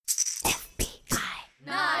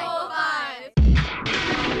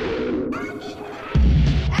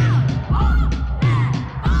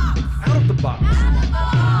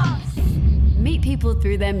people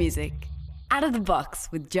through their music. Out of the Box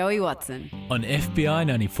with Joey Watson. On FBI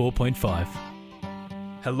 94.5.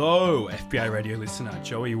 Hello, FBI radio listener.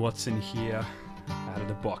 Joey Watson here. Out of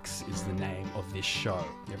the Box is the name of this show.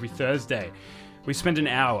 Every Thursday, we spend an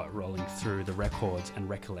hour rolling through the records and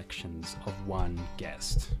recollections of one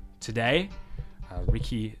guest. Today,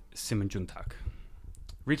 Ricky Simundjuntak.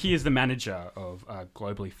 Ricky is the manager of a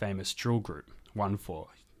globally famous drill group, OneFour.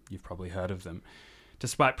 You've probably heard of them.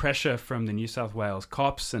 Despite pressure from the New South Wales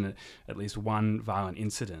cops and at least one violent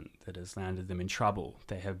incident that has landed them in trouble,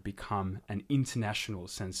 they have become an international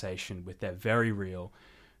sensation with their very real,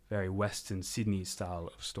 very Western Sydney style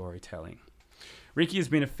of storytelling. Ricky has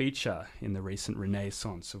been a feature in the recent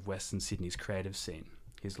renaissance of Western Sydney's creative scene.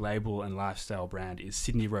 His label and lifestyle brand is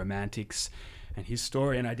Sydney Romantics, and his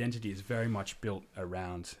story and identity is very much built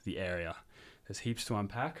around the area. There's heaps to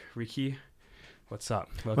unpack. Ricky, what's up?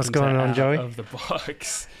 Welcome What's going on, Joey? Out of the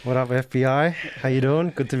Box. What up, FBI? How you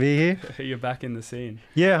doing? Good to be here. You're back in the scene.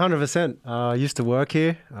 Yeah, 100%. I used to work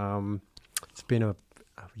here. It's been a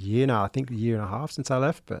year now, I think a year and a half since I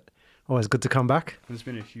left, but always good to come back. It's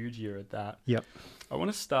been a huge year at that. Yep. I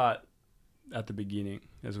want to start at the beginning,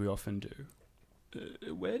 as we often do.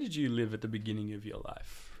 Where did you live at the beginning of your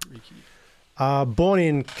life, Ricky? Born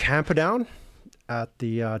in Camperdown at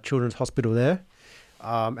the Children's Hospital there,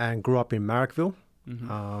 and grew up in Merrickville,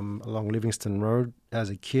 along Livingston Road as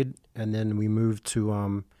a kid, and then we moved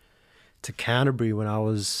to Canterbury when I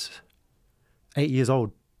was 8 years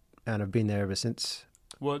old, and I've been there ever since.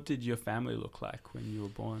 What did your family look like when you were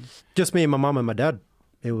born? Just me and my mum and my dad.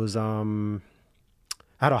 It was I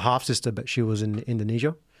had a half sister, but she was in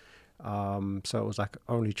Indonesia, so it was like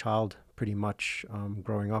only child pretty much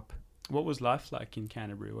growing up. What was life like in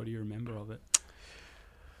Canterbury? What do you remember of it?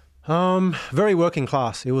 Very working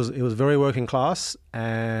class. It was very working class,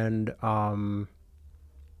 and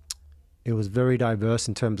it was very diverse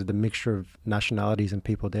in terms of the mixture of nationalities and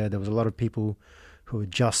people there. There was a lot of people who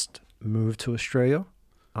had just moved to Australia.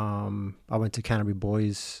 I went to Canterbury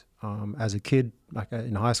Boys as a kid, like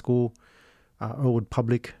in high school, Earlwood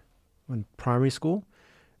Public in primary school,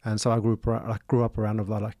 and so I grew up around a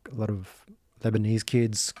lot of Lebanese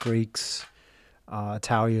kids, Greeks,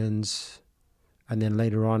 Italians. And then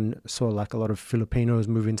later on, saw like a lot of Filipinos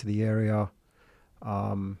move into the area.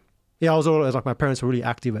 I was always like, my parents were really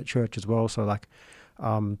active at church as well. So like,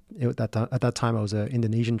 at that time, I was an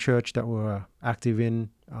Indonesian church that we were active in.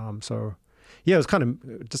 It was kind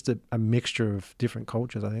of just a mixture of different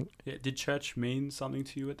cultures, I think. Yeah. Did church mean something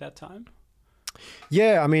to you at that time?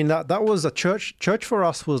 Yeah, I mean that was a church. Church for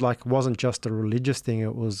us wasn't just a religious thing.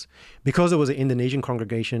 It was because it was an Indonesian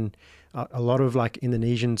congregation. A lot of like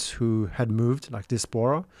Indonesians who had moved, like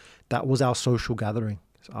diaspora, that was our social gathering.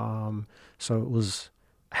 So it was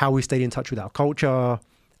how we stayed in touch with our culture,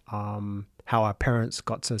 how our parents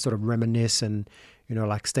got to sort of reminisce and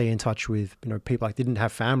like stay in touch with people like didn't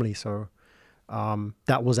have family. So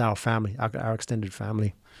that was our family, our extended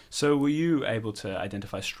family. So were you able to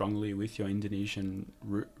identify strongly with your Indonesian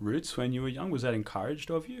roots when you were young? Was that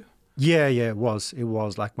encouraged of you? Yeah, it was. It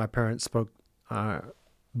was like my parents spoke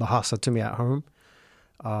Bahasa to me at home.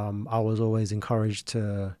 I was always encouraged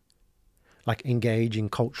to like engage in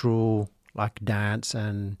cultural like dance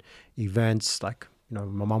and events. Like, my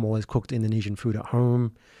mom always cooked Indonesian food at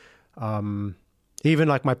home. Even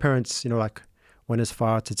like my parents, like went as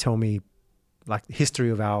far to tell me like the history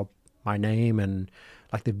of my name and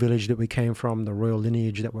like the village that we came from, the royal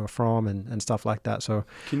lineage that we're from and stuff like that. So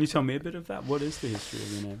can you tell me a bit of that? What is the history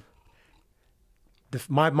of your name?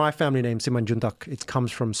 My family name, Simandjuntak, it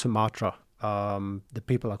comes from Sumatra. The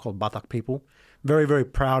people are called Batak people. Very, very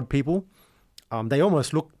proud people. They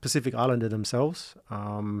almost look Pacific Islander themselves.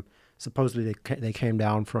 Supposedly they came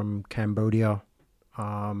down from Cambodia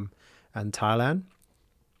and Thailand,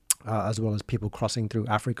 as well as people crossing through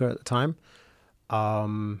Africa at the time.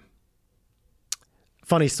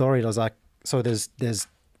 Funny story, there's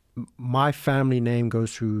my family name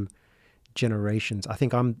goes through generations. I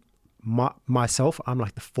think I'm like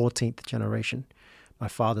the 14th generation. My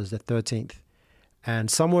father's the 13th. And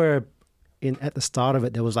somewhere at the start of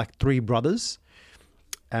it, there was like 3 brothers.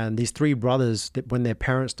 And these 3 brothers, when their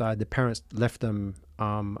parents died, the parents left them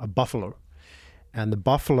a buffalo. And the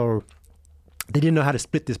buffalo, they didn't know how to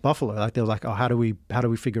split this buffalo. Like they was like, how do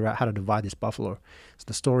we figure out how to divide this buffalo? So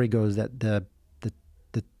the story goes that the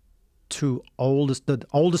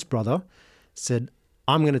oldest brother said,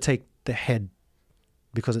 I'm going to take the head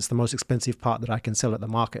because it's the most expensive part that I can sell at the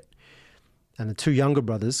market. And the 2 younger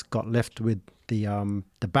brothers got left with the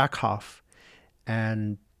back half.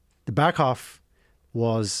 And the back half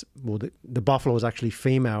was, the buffalo was actually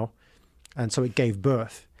female, and so it gave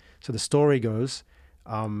birth. So the story goes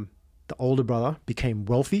The older brother became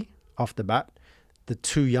wealthy off the bat. The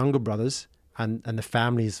two younger brothers and the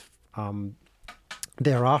families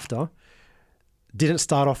thereafter didn't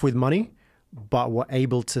start off with money, but were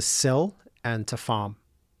able to sell and to farm.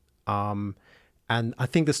 And I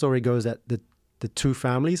think the story goes that the two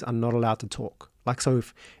families are not allowed to talk. Like, so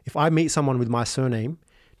if I meet someone with my surname,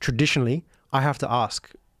 traditionally, I have to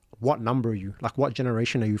ask, what number are you? Like, what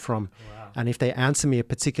generation are you from? Wow. And if they answer me a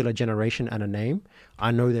particular generation and a name,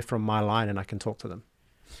 I know they're from my line and I can talk to them.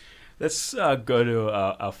 Let's go to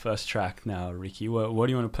our first track now, Ricky. What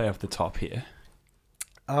do you want to play off the top here?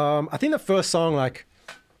 I think the first song, like,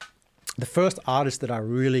 the first artist that I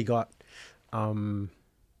really got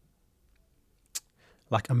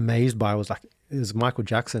like amazed by was Michael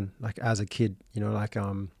Jackson, like as a kid, you know, like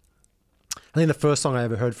I think the first song I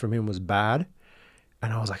ever heard from him was Bad.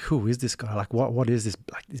 And I was like, who is this guy? Like, what is this?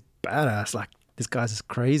 Like, this badass, like, this guy's just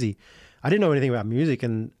crazy. I didn't know anything about music.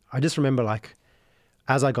 And I just remember, like,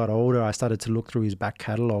 as I got older, I started to look through his back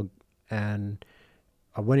catalog. And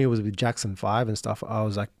when he was with Jackson 5 and stuff, I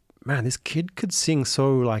was like, man, this kid could sing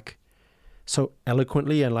so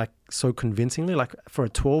eloquently and, like, so convincingly. Like, for a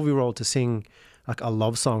 12-year-old to sing, like, a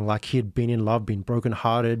love song, like he had been in love, been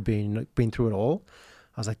brokenhearted, been through it all.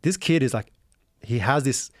 I was like, this kid is, like, he has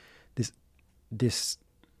this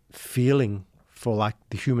feeling for, like,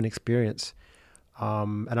 the human experience.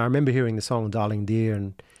 And I remember hearing the song Darling Dear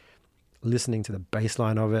and listening to the bass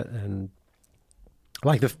line of it. And,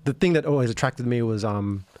 like, the thing that always attracted me was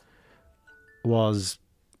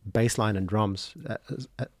bass line and drums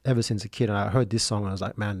ever since a kid. And I heard this song and I was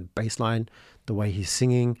like, man, bass line, the way he's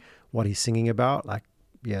singing, what he's singing about. Like,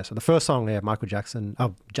 yeah. So the first song there, Michael Jackson,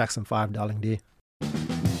 Jackson 5, Darling Dear.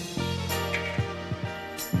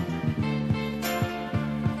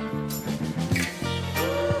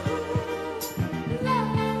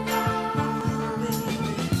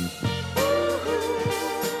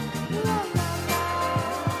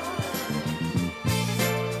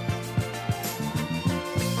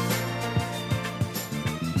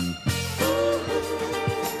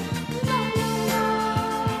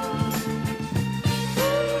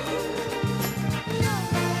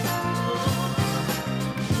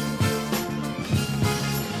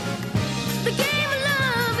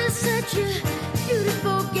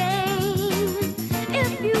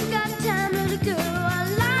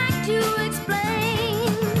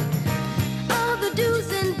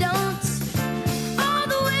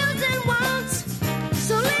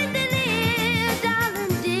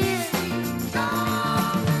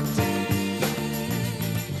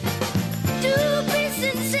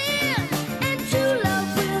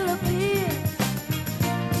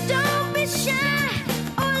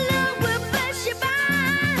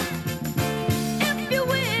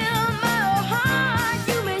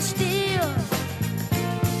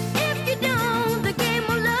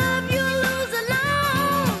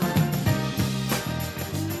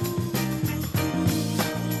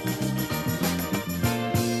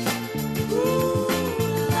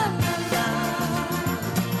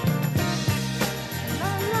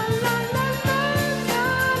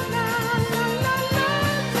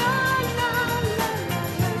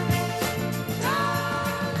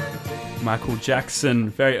 Michael Jackson,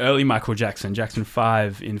 very early Michael Jackson, Jackson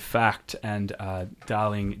 5, in fact, and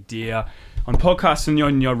Darling Dear. On podcast and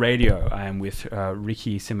on your radio, I am with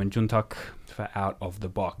Ricky Simundjuntak for Out of the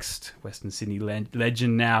Box, Western Sydney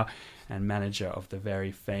legend now, and manager of the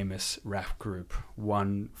very famous rap group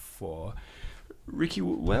OneFour. Ricky,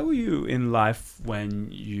 where were you in life when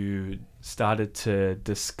you started to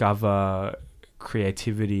discover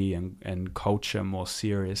creativity and culture more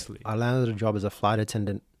seriously? I landed a job as a flight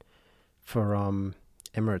attendant for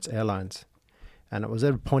Emirates Airlines, and it was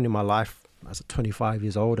at a point in my life as 25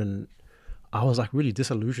 years old, and I was like really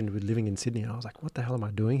disillusioned with living in Sydney. I was like, what the hell am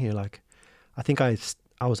I doing here? Like, I think I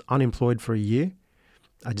was unemployed for a year.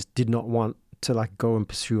 I just did not want to, like, go and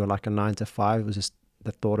pursue like a 9 to 5. It was just,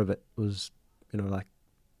 the thought of it was, you know, like,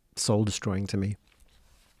 soul destroying to me.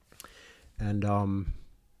 And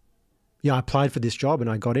I applied for this job and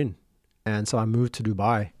I got in. And so I moved to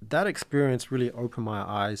Dubai. That experience really opened my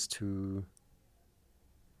eyes to,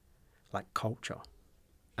 like, culture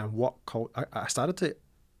and what I started to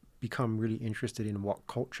become really interested in what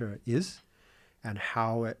culture is and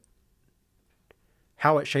how it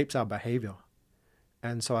shapes our behavior.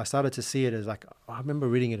 And so I started to see it as, like, I remember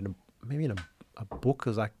reading it in a book,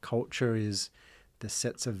 as like, culture is the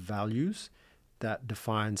sets of values that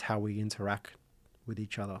defines how we interact with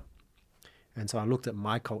each other. And so I looked at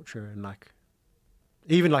my culture and, like,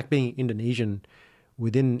 even like being Indonesian,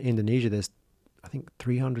 within Indonesia, there's, I think,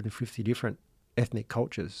 350 different ethnic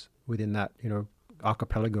cultures within that, you know,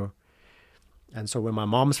 archipelago. And so where my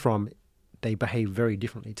mom's from, they behave very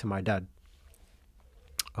differently to my dad.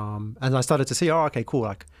 And I started to see, oh, okay, cool.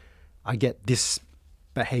 Like, I get this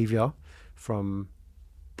behavior from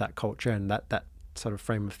that culture and that sort of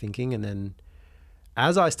frame of thinking. And then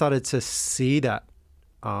as I started to see that,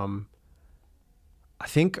 I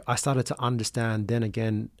think I started to understand then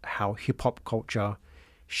again how hip hop culture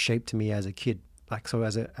shaped me as a kid. Like, so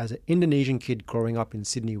as an Indonesian kid growing up in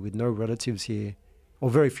Sydney with no relatives here, or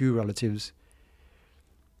very few relatives,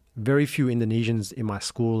 very few Indonesians in my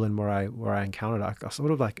school and where I encountered, I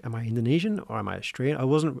sort of like, am I Indonesian or am I Australian? I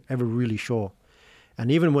wasn't ever really sure.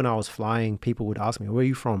 And even when I was flying, people would ask me, where are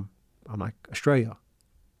you from? I'm like, Australia.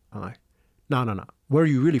 I'm like, no. Where are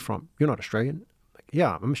you really from? You're not Australian. I'm like,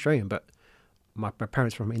 yeah, I'm Australian, but my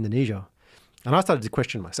parents from Indonesia. And I started to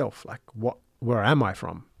question myself, like, where am I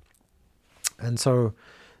from? And so,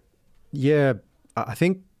 yeah, I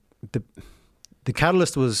think the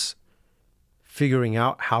catalyst was figuring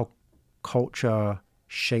out how culture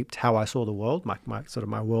shaped how I saw the world, my sort of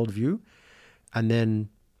my worldview, and then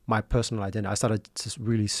my personal identity. I started to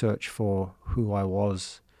really search for who I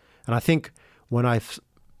was. And I think when I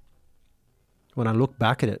look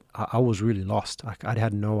back at it, I was really lost. Like, I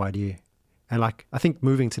had no idea. And like, I think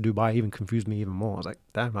moving to Dubai even confused me even more. I was like,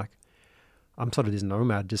 damn, like, I'm sort of this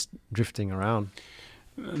nomad just drifting around.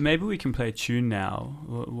 Maybe we can play a tune now.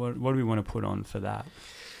 What do we want to put on for that?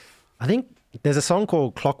 I think there's a song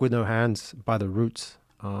called Clock with No Hands by The Roots.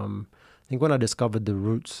 I think when I discovered The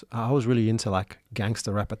Roots, I was really into like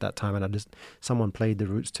gangster rap at that time, and someone played The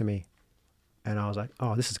Roots to me. And I was like,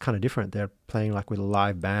 oh, this is kind of different. They're playing like with a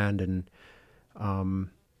live band, and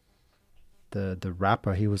the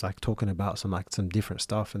rapper, he was like talking about some different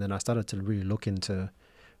stuff. And then I started to really look into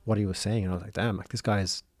what he was saying, and I was like, damn, like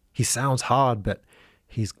this he sounds hard, but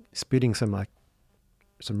he's spitting some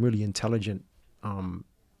really intelligent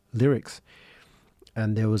lyrics.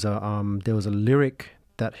 And there was a lyric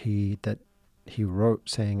that he wrote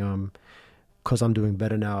saying, "'Cause I'm doing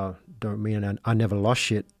better now, don't mean I never lost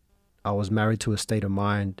shit. I was married to a state of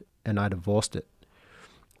mind and I divorced it."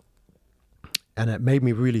 And it made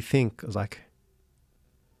me really think. I was like,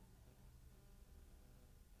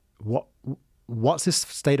 what's this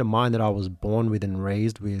state of mind that I was born with and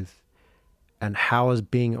raised with, and how is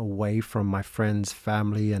being away from my friends,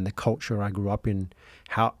 family, and the culture I grew up in,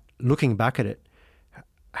 how, looking back at it,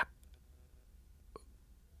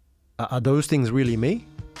 are those things really me?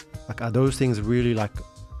 Like, are those things really like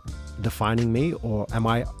defining me, or am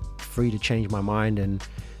I free to change my mind and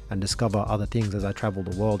discover other things as I travel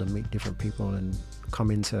the world and meet different people and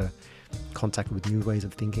come into contact with new ways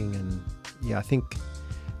of thinking? And yeah, I think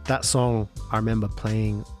that song I remember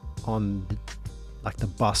playing on the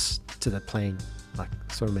bus to the plane like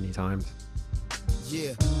so many times.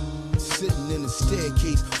 Yeah, sitting in the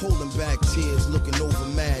staircase, holding back tears, looking over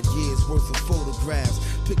mad years worth of photographs,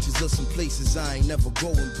 pictures of some places I ain't never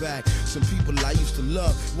going back. Some people I used to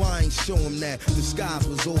love, why I ain't show them that? The skies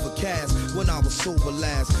was overcast when I was sober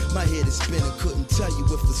last. My head is spinning, couldn't tell you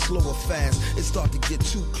if it's slow or fast. It start to get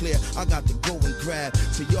too clear, I got to go and grab.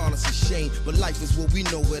 To y'all it's a shame, but life is what we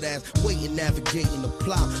know it as. Waiting, navigating the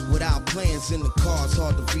plot, without plans in the cards,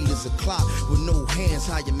 hard to read as a clock. With no hands,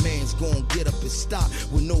 how your man's gonna get up and stop?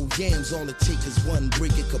 With no yams, all it takes is one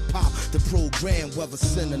brick, it could pop. The program, whether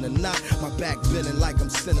sinning or not, my back bending like I'm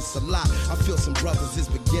sinning a lot. I feel some brothers is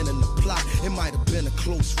beginning to plot. It might have been a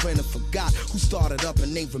close friend and forgot who started up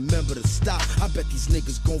and ain't remember to stop. I bet these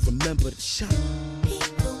niggas gon' remember the shot.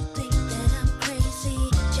 People think that I'm crazy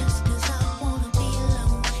just 'cause I wanna be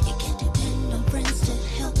alone. You can't depend on friends to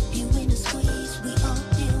help you in a squeeze. We all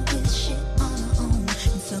deal with shit on our own,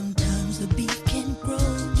 and sometimes the beef can grow,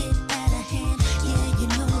 get out of hand. Yeah, you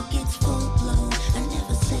know it gets full blown. I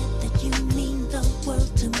never said that you mean the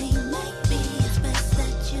world to me. Maybe it's best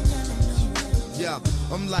that you never know. Yeah,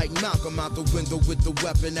 I'm like Malcolm out the window with the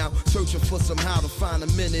weapon out, searching for somehow to find a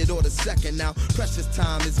minute or the second now. Precious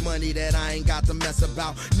time is money that I ain't got to mess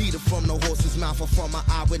about. Need it from the horse's mouth or from my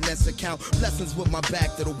eyewitness account. Blessings with my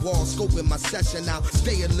back to the wall, scoping my session out.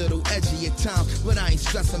 Stay a little edgy at times, but I ain't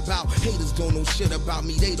stressing about. Haters don't know shit about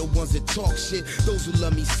me, they the ones that talk shit. Those who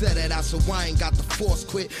love me said it out, so I ain't got the force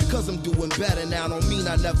quit. 'Cause I'm doing better now, don't mean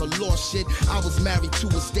I never lost shit. I was married to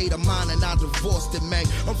a state of mind and I divorced it, man.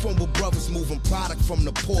 I'm from where brothers moving product from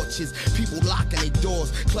the porches. People locking their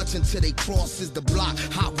doors, clutching to their crosses. The block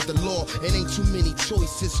hot with the law, and ain't too many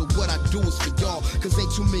choices. So what I do is for y'all, 'cause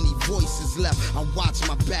ain't too many voices left. I watch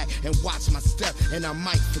my back and watch my step, and I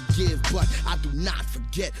might forgive, but I do not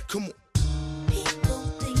forget. Come on. People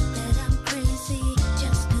think that I'm crazy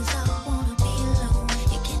just 'cause I wanna be alone.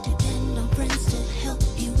 You can't depend on friends to help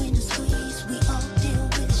you in a squeeze. We all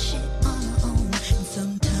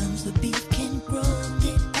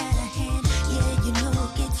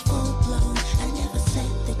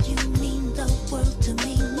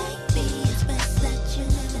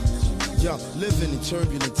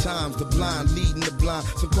turbulent times, the blind leading the blind.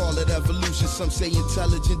 Some call it evolution, some say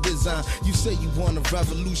intelligent design. You say you want a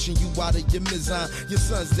revolution, you out of your mizan. Your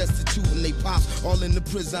son's destitute and they pops all in the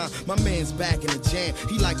prison. My man's back in the jam,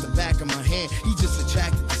 he like the back of my hand. He just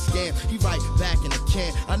attracted to scam, he right back in the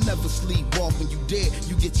can. I never sleepwalk, when you dead,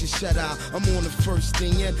 you get your shut eye. I'm on the first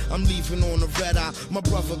thing in, I'm leaving on the red eye. My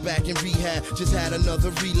brother back in rehab, just had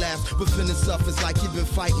another relapse. But feeling suffers like he been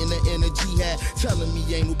fighting the inner jihad. Telling me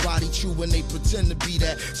ain't nobody true when they pretend to be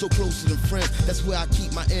that. So closer than friends, that's where I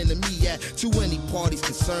keep my enemy at. To any parties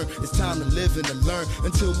concerned, it's time to live and to learn.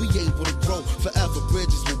 Until we able to grow, forever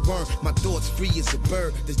bridges will burn. My thoughts free as a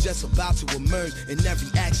bird that's just about to emerge. And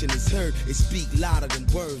every action is heard, it speak louder than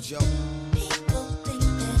words, yo. People think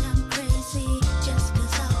that I'm crazy just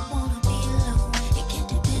 'cause I wanna be alone. You can't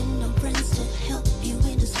depend on friends to help you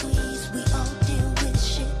in a squeeze. We all deal with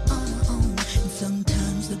shit on our own, and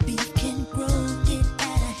sometimes the beef can grow, get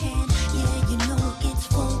out of hand. Yeah, you know it gets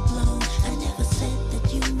full blown. I never said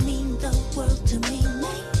that you mean the world to me.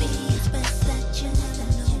 Maybe it's best that you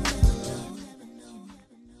never know.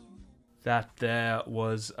 That there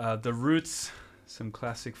was The Roots, some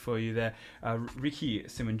classic for you there. Ricky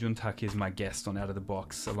Simundjuntak is my guest on Out of the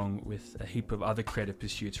Box, along with a heap of other creative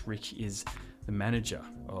pursuits. Rick is the manager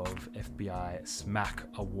of FBI SMAC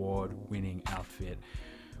award-winning outfit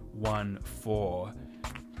OneFour.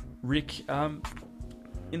 Rick,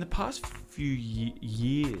 in the past few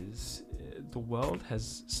years, the world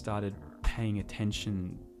has started paying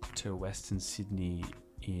attention to Western Sydney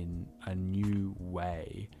in a new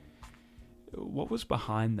way. What was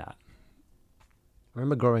behind that? I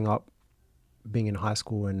remember growing up, being in high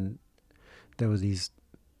school, and there was these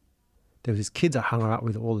kids I hung out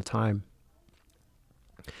with all the time,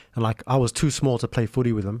 and like I was too small to play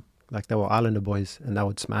footy with them. Like they were Islander boys, and they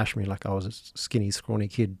would smash me. Like I was a skinny, scrawny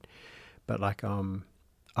kid, but like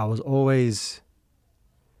I was always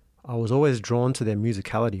drawn to their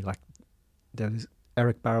musicality. Like there was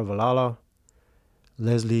Eric Baravalala,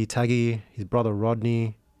 Leslie Taggy, his brother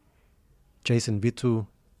Rodney, Jason Vitu.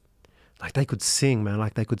 Like they could sing, man.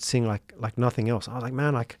 Like they could sing like nothing else. I was like,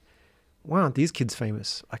 man, like why aren't these kids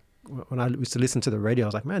famous? Like when I used to listen to the radio, I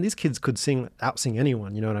was like, man, these kids could out-sing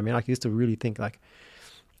anyone. You know what I mean? Like I used to really think like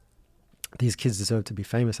these kids deserve to be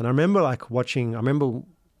famous. And I remember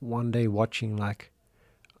one day watching like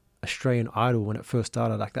Australian Idol when it first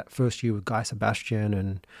started, like that first year with Guy Sebastian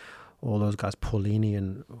and all those guys, Paulini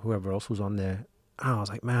and whoever else was on there. And I was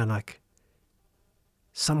like, man, like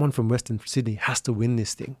someone from Western Sydney has to win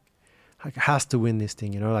this thing. Like has to win this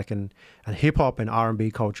thing, you know, like and hip hop and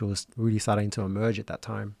R&B culture was really starting to emerge at that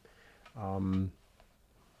time.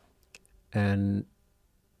 And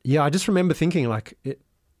yeah, I just remember thinking like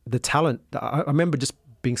the talent, I remember just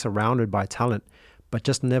being surrounded by talent, but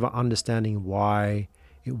just never understanding why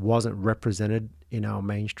it wasn't represented in our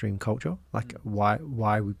mainstream culture. Like why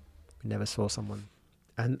we never saw someone.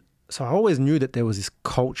 And so I always knew that there was this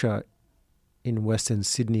culture in Western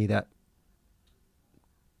Sydney that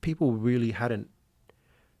people really hadn't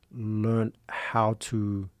learned how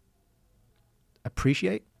to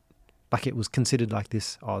appreciate. Like it was considered like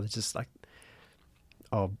this, they're just like,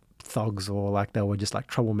 thugs, or like they were just like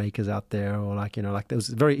troublemakers out there, or like, you know, like it was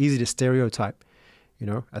very easy to stereotype, you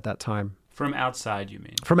know, at that time. From outside, you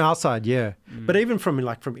mean? From From outside, yeah. But even from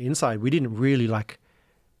inside, we didn't really like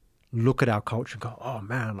look at our culture and go, oh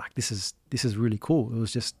man, like this is really cool. It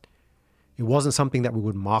wasn't something that we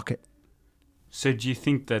would market. So do you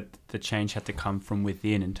think that the change had to come from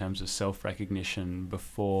within in terms of self-recognition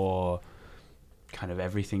before kind of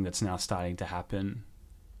everything that's now starting to happen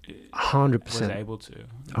 100%. was able to?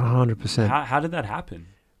 100%. How did that happen?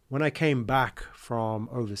 When I came back from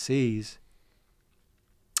overseas,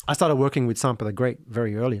 I started working with Sampa the Great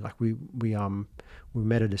very early. Like we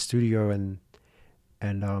met at a studio and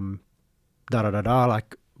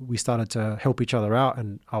like we started to help each other out,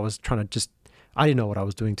 and I was trying to I didn't know what I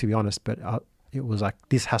was doing, to be honest, but it was like,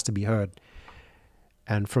 this has to be heard.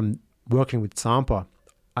 And from working with Sampa,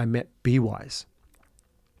 I met B-Wise.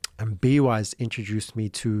 And B-Wise introduced me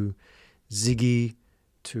to Ziggy,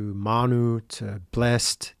 to Manu, to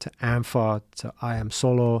Blessed, to Ampha, to I Am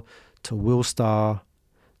Solo, to Willstar,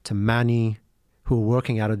 to Manny, who were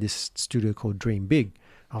working out of this studio called Dream Big.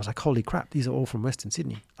 I was like, holy crap, these are all from Western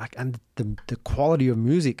Sydney. Like, and the quality of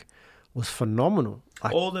music was phenomenal.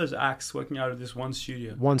 Like, all those acts working out of this one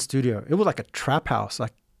studio. One studio. It was like a trap house.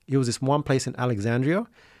 Like it was this one place in Alexandria.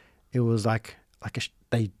 It was like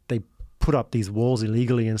they put up these walls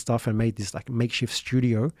illegally and stuff and made this like makeshift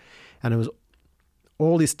studio, and it was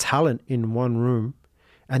all this talent in one room.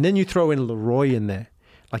 And then you throw in Leroy in there.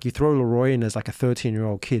 Like you throw Leroy in as like a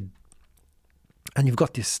 13-year-old kid, and you've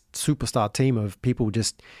got this superstar team of people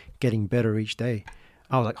just getting better each day.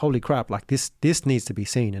 I was like, holy crap, like this needs to be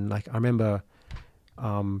seen. And like, I remember, me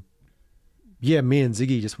and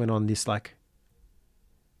Ziggy just went on this like,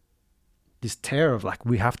 this tear of like,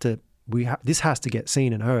 this has to get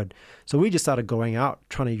seen and heard. So we just started going out,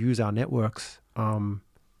 trying to use our networks. Man,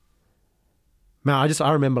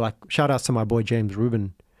 I remember like, shout outs to my boy, James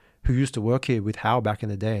Rubin, who used to work here with Howe back in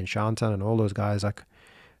the day, and Shantan and all those guys. Like,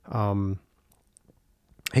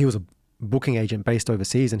 he was a booking agent based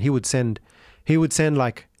overseas, and he would send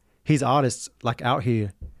like his artists like out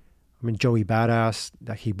here. I mean, Joey Badass,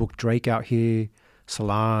 like he booked Drake out here,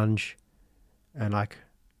 Solange, and like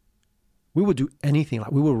we would do anything.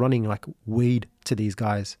 Like we were running like weed to these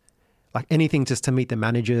guys, like anything just to meet the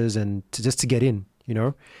managers and to get in, you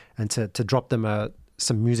know, and to drop them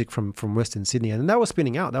some music from Western Sydney. And they were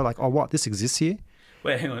spinning out. They were like, oh, what? This exists here?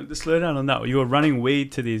 Wait, hang on. Just slow down on that. You were running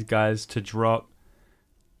weed to these guys to drop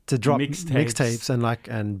mixtapes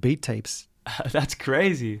and beat tapes. That's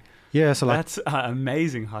crazy. Yeah, so like that's an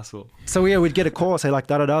amazing hustle. So yeah, we'd get a call, say like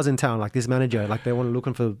da-da-da's in town, like this manager, like they want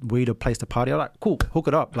looking for weed or place to party. I'm like, cool, hook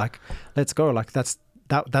it up, like let's go. Like that's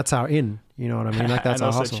our in, you know what I mean? Like that's and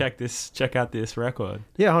our also hustle. check out this record.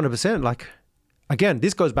 Yeah, 100%. Like again,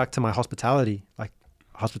 this goes back to my hospitality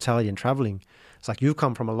and traveling. It's like you've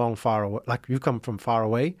come from far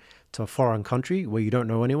away to a foreign country where you don't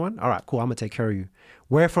know anyone. All right, cool, I'm gonna take care of you.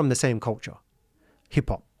 We're from the same culture, hip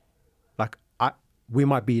hop. Like we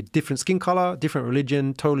might be a different skin color, different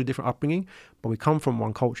religion, totally different upbringing, but we come from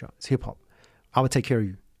one culture. It's hip hop. I would take care of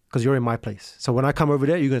you because you're in my place. So when I come over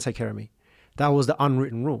there, you're gonna take care of me. That was the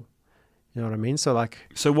unwritten rule. You know what I mean? So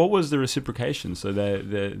what was the reciprocation? So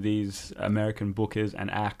these American bookers and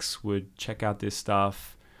acts would check out this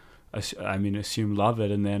stuff. Assume love it,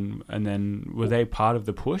 and then were they part of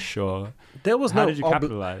the push, or how did you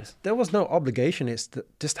capitalize? There was no obligation. It's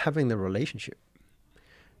just having the relationship.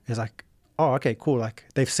 It's like, oh, okay, cool. Like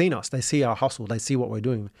they've seen us, they see our hustle, they see what we're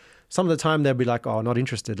doing. Some of the time they'll be like, oh, not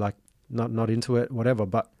interested, like not into it, whatever.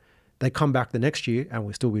 But they come back the next year and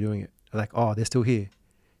we'll still be doing it. They're like, oh, they're still here,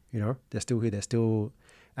 you know, they're still here,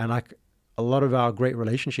 and like a lot of our great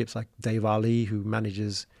relationships, like Dave Ali, who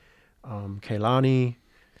manages Kaylani.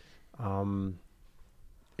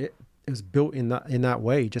 It was built in that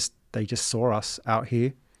way. They just saw us out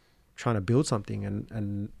here trying to build something,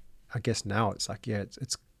 and I guess now it's like, yeah,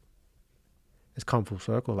 it's come full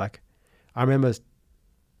circle. Like I remember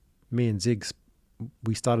me and Ziggs,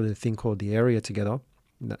 we started a thing called The Area together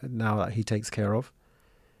now that he takes care of,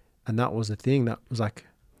 and that was the thing that was like,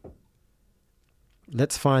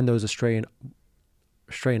 let's find those Australian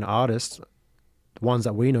artists, ones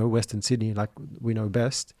that we know, Western Sydney, like we know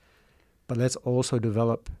best. But let's also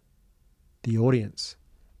develop the audience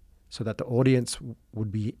so that the audience would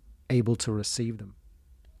be able to receive them.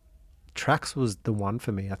 Tracks was the one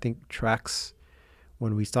for me. I think Tracks,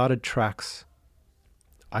 when we started Tracks,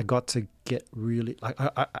 I got to get really,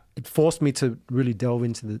 it forced me to really delve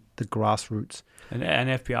into the grassroots. And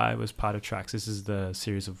FPI was part of Tracks. This is the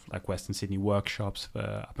series of like Western Sydney workshops for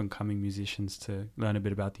up and coming musicians to learn a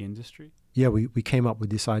bit about the industry. Yeah, we came up with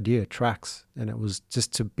this idea, Tracks, and it was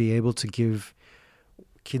just to be able to give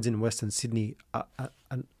kids in Western Sydney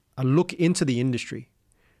a look into the industry,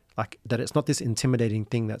 like that it's not this intimidating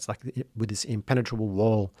thing that's like with this impenetrable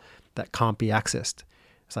wall that can't be accessed.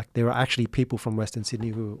 It's like there are actually people from Western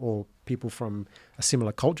Sydney or people from a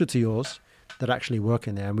similar culture to yours that actually work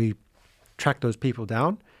in there, and we tracked those people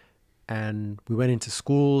down, and we went into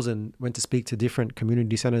schools and went to speak to different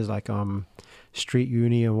community centers like Street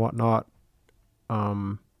Uni and whatnot.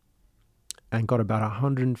 And got about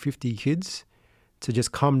 150 kids to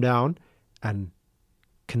just come down and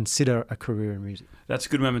consider a career in music. That's a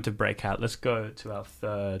good moment to break out. Let's go to our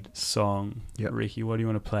third song. Yep. Ricky, what do you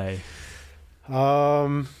want to play?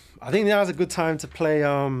 I think now's a good time to play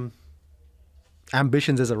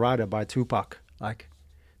Ambitions as a Writer by Tupac. Like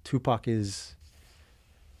Tupac is,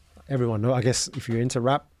 everyone know, I guess if you're into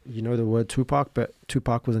rap, you know the word Tupac, but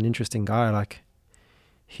Tupac was an interesting guy. Like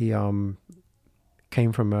he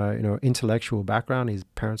came from a intellectual background. His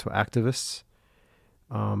parents were activists.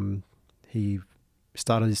 He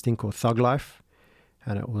started this thing called Thug Life,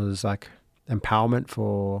 and it was like empowerment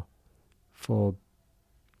for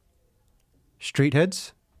street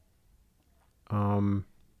heads. And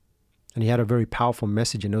he had a very powerful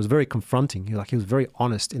message, and it was very confronting. He was very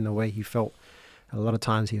honest in the way he felt. A lot of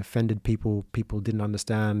times he offended people. People didn't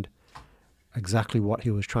understand exactly what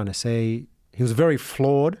he was trying to say. He was very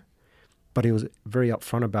flawed, but he was very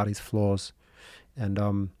upfront about his flaws.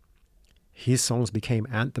 And his songs became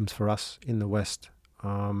anthems for us in the West.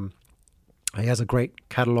 He has a great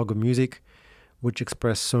catalogue of music. which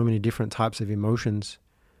express so many different types of emotions.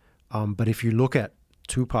 But if you look at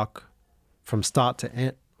Tupac from start to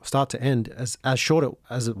end, as short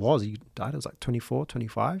as it was, he died, it was like 24,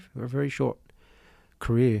 25, a very short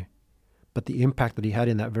career. But the impact that he had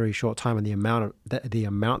in that very short time and the amount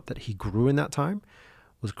that he grew in that time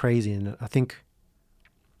was crazy. And I think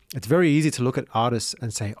it's very easy to look at artists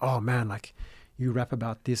and say, oh man, like you rap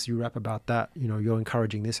about this, you rap about that, you know, you're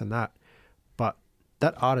encouraging this and that. But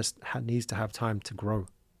that artist needs to have time to grow.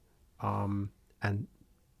 And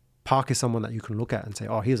Park is someone that you can look at and say,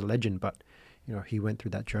 oh, he's a legend, but you know, he went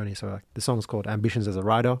through that journey. So the song's called Ambitions as a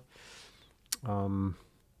Rider.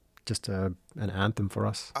 Just an anthem for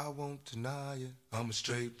us. I won't deny it, I'm a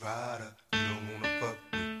straight rider. You don't wanna fuck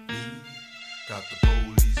with me. Got the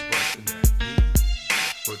police busting at me,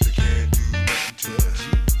 but they can't do nothing to me.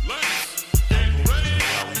 Let's get ready to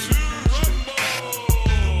rumble. What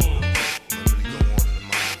really go on in the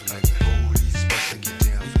mind of like the police busting get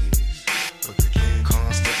down for this, but they can't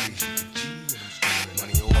constantly hit the G and I'm screaming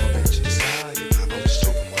money over bitches. I'm a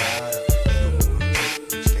straight rider. You don't wanna fuck with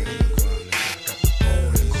me, stand your ground. Got the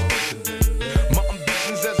police busting at me. My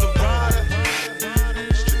ambitions as a rider. I'm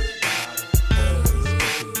a straight rider.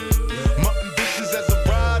 My ambitions as a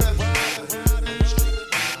rider. I'm a straight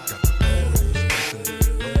rider.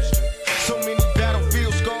 So many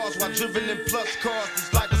battlefield scars while driven in plus cars.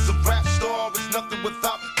 This life is a rap star. It's nothing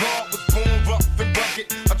without God. Was born rough and rugged.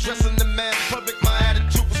 I dress in the man public. My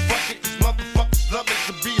attitude was fuck it. These motherfuckers love it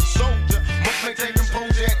to be a soldier. Must maintain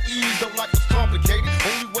composure at ease. Though life is complicated.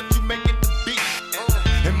 Only what you make it to be.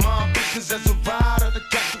 And my ambitions as a rider. The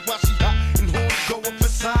catch her while she hot and horns go up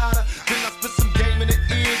inside her. Then I spit some game in the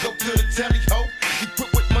ear. Go to the telly ho. He put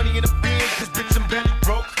with money in the bin. Cause bitch I'm belly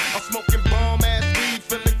broke. I'm smoking bomb ass weed.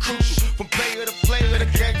 Feeling crucial. From player to player. The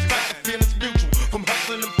game's like the feeling's mutual. From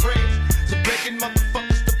hustling and prayers to begging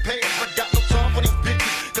motherfuckers to pay us. I got no time for these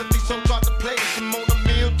bitches. Cause these hoes try to play us. I'm on a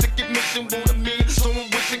meal. Ticket mission. Want a meal. So I'm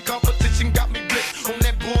wishing competition got me blitzed. On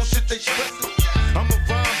that bullshit they stressing. I'm a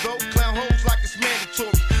rhyme though. Clown hoes like it's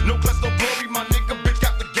mandatory. No class, no glory. My nigga bitch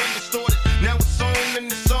got the game distorted. Now it's on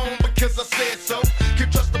and it's on because I said so.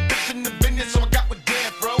 Can't trust the bitch in the business, so I got with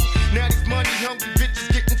Dan, bro. Now these money hungry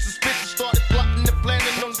bitches getting suspicious. Started plotting and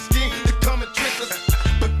planning on the scheme to come and trick us.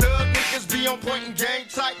 But thug niggas be on point and game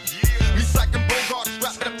tight. Me psyching Bogart,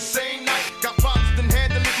 strapped up the same night. Got problems, then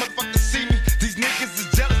handle it, motherfuckers see me. These niggas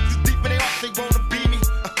is jealous, too deep in their hearts, they wanna be me.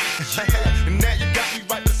 And now you got me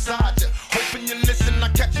right beside you. Hoping you listen, I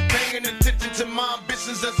catch you paying attention to my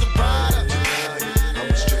ambitions as a rider. I'm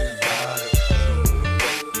a straight rider.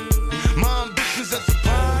 My ambitions as a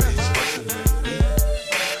rider.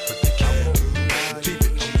 But they can't do nothing. Keep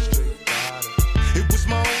it straight rider. It was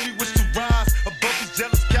my only wish to rise above these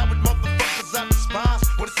jealous coward motherfuckers I despise.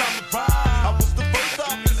 When it's time to ride, I was the first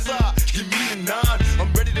officer. Give me the 9.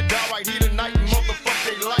 I'm ready to die right here tonight and motherfuck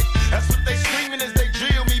they life. That's what they screaming as they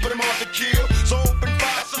drill me, but I'm hard to kill. So open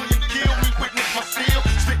fire, so you kill me, witness my steel.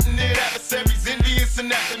 Spitting it adversaries, envious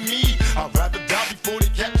and after me.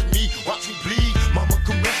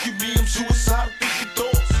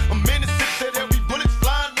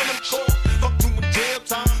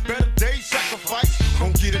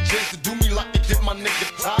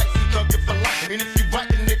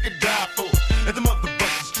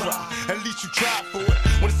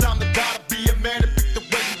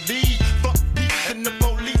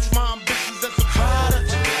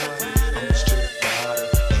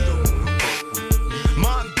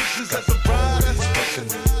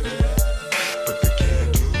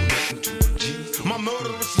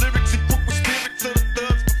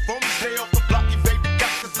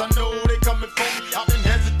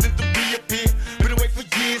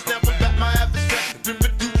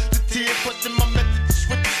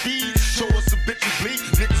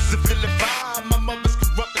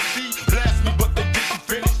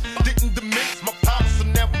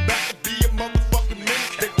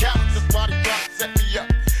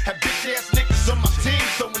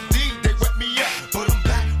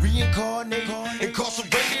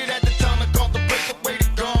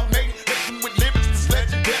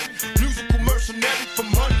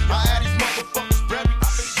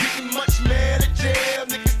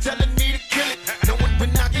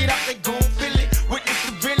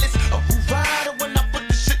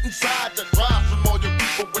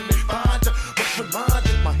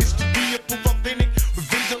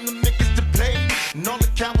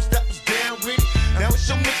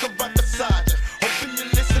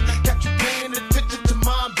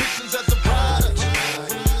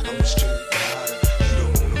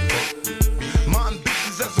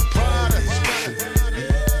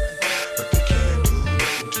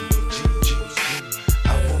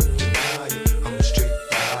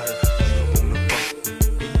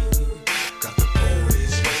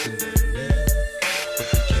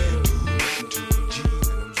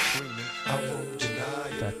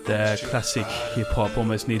 classic hip hop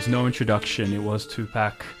almost needs no introduction. It was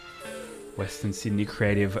Tupac. Western Sydney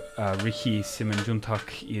creative Ricky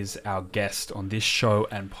Simundjuntak is our guest on this show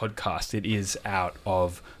and podcast. It is Out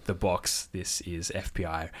of the Box. This is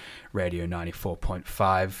FPI Radio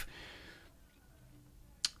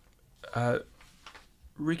 94.5.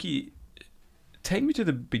 Ricky, take me to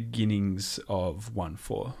the beginnings of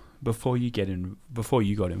OneFour before you got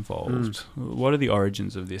involved. What are the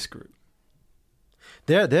origins of this group?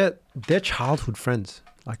 They're childhood friends.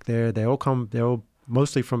 Like they're all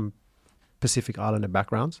mostly from Pacific Islander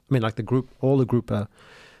backgrounds. I mean, like all the group are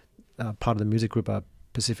part of the music group are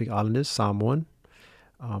Pacific Islanders, Samoan.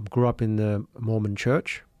 Grew up in the Mormon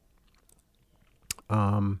church.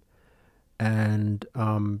 And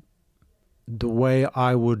the way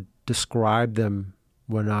I would describe them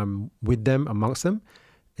when I'm with them, amongst them,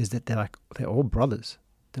 is that they're all brothers.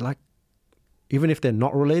 They're like, even if they're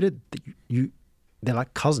not related, they're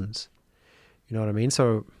like cousins. You know what I mean?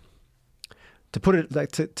 So to put it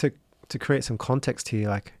like to create some context here,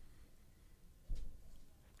 like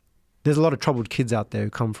there's a lot of troubled kids out there who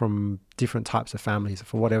come from different types of families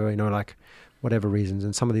for whatever, like whatever reasons.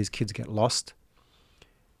 And some of these kids get lost.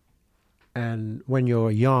 And when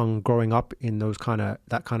you're young, growing up in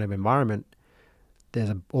that kind of environment,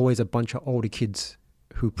 there's always a bunch of older kids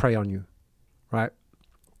who prey on you, right?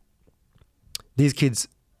 These kids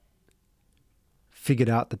figured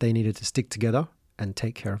out that they needed to stick together and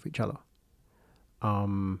take care of each other.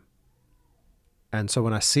 And so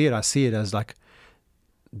when I see it as like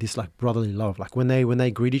this like brotherly love. Like when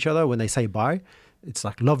they greet each other, when they say bye, it's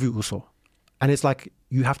like love you uso, and it's like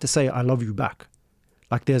you have to say I love you back.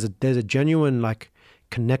 Like there's a genuine like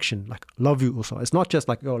connection, like love you uso. It's not just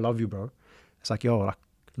like yo love you bro. It's like yo like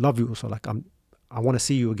love you uso. Like I want to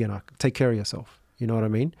see you again. Take care of yourself. You know what I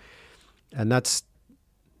mean? And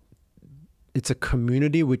it's a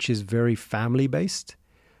community which is very family based,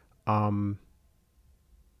 and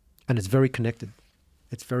it's very connected.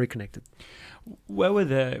 It's very connected. Where were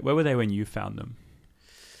they when you found them?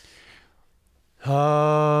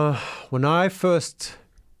 When I first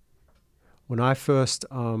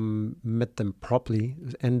met them properly, it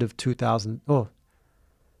was end of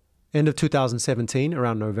 2017,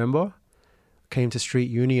 around November. Came to Street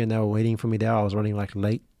Uni and they were waiting for me there. I was running like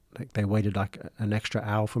late. Like they waited like an extra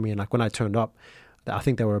hour for me, and like when I turned up, I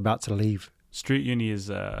think they were about to leave. Street Uni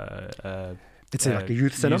is it's like a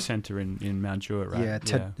youth center. Youth center in Mount Druitt, right? Yeah,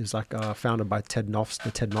 it's like founded by Ted Knopf's,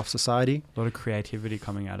 the Ted Knopf Society. A lot of creativity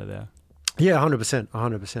coming out of there. Yeah,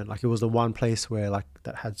 100%. Like it was the one place where like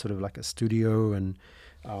that had sort of like a studio, and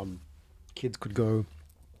kids could go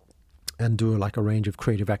and do like a range of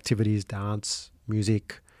creative activities, dance,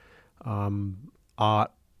 music,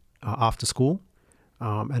 art, after school.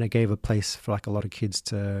 And it gave a place for like a lot of kids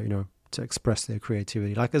to express their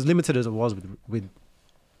creativity. Like as limited as it was with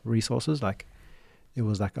resources, like it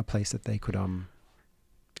was like a place that they could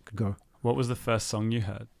go. What was the first song you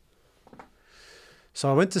heard? So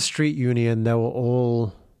I went to Street Uni and they were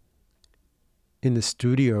all in the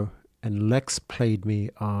studio, and Lex played me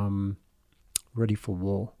Ready for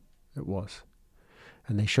War, it was.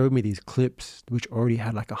 And they showed me these clips which already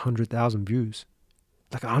had like 100,000 views.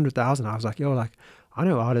 Like 100,000. I was like, yo, like I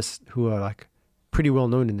know artists who are like pretty well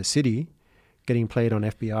known in the city getting played on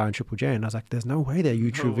FBI and Triple J, and I was like, there's no way their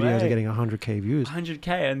YouTube videos are getting 100k views.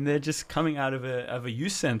 100k, and they're just coming out of a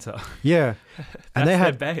youth center. Yeah. And they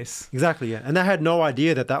had their base. Exactly, yeah. And they had no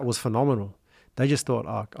idea that was phenomenal. They just thought,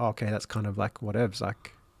 oh, okay, that's kind of like whatevs,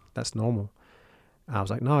 like that's normal. And I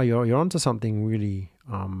was like, no, you're onto something really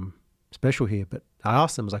special here. But I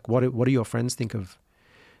asked them, I was like, what do your friends think of,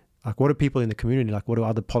 like what do people in the community, like what do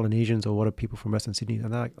other Polynesians or what do people from Western Sydney?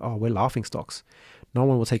 And they're like, oh, we're laughing stocks. No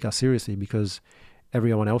one will take us seriously because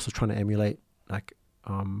everyone else is trying to emulate like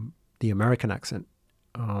the American accent.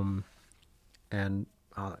 And man,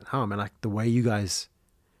 like the way you guys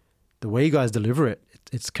deliver it,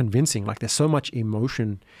 it's convincing. Like there's so much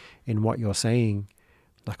emotion in what you're saying.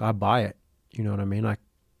 Like I buy it. You know what I mean? Like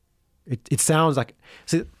it sounds like,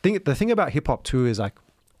 see, the thing about hip hop too is like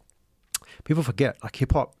people forget, like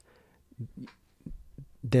hip hop,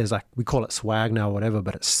 there's like, we call it swag now or whatever,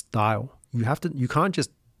 but it's style. You can't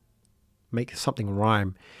just make something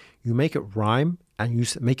rhyme. You make it rhyme and you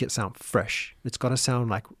make it sound fresh. It's got to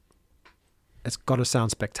sound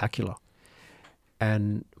spectacular.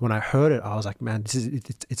 And when I heard it, I was like, man, this is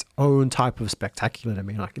its own type of spectacular to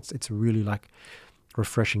me. Like it's really like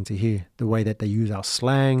refreshing to hear the way that they use our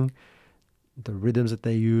slang, the rhythms that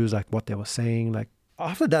they use, like what they were saying. Like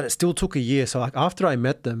after that, it still took a year. So like after I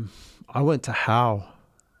met them, I went to How,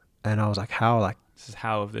 and I was like, How, like this is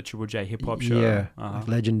How of the Triple J hip hop show. Yeah, like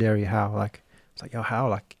legendary How. Like it's like, yo, How,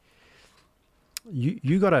 like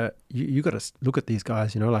you gotta look at these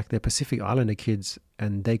guys, like they're Pacific Islander kids,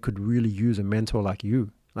 and they could really use a mentor like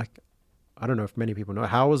you. Like, I don't know if many people know,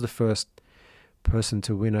 Hal was the first person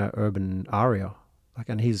to win a urban aria, like,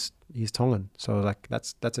 and he's Tongan, so like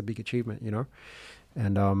that's a big achievement,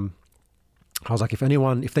 And I was like, if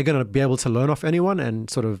they're gonna be able to learn off anyone and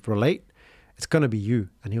sort of relate, it's gonna be you.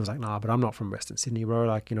 And he was like, nah, but I'm not from Western Sydney, bro.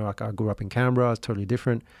 Like, like I grew up in Canberra, it's totally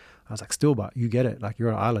different. I was like, still, but you get it. Like, you're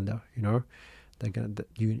an Islander, They're gonna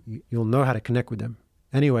you'll know how to connect with them.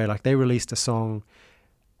 Anyway, like they released a song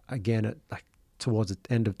again at like towards the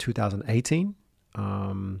end of 2018,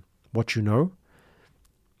 What You Know.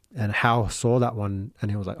 And Hal saw that one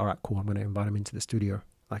and he was like, all right, cool, I'm gonna invite him into the studio.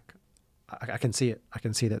 Like I can see it. I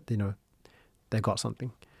can see that, they got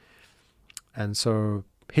something. And so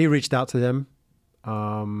he reached out to them.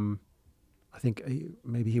 I think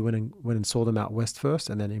maybe he went and saw them out west first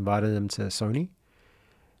and then invited them to Sony.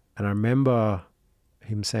 And I remember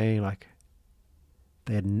him saying like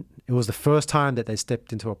it was the first time that they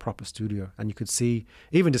stepped into a proper studio, and you could see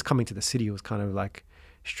even just coming to the city was kind of like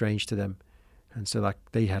strange to them. And so like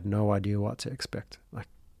they had no idea what to expect. Like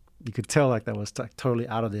you could tell like that was like totally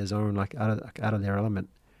out of their zone, like out of their element.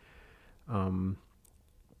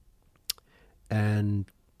 And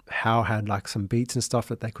Hal had like some beats and stuff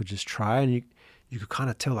that they could just try, and you could kind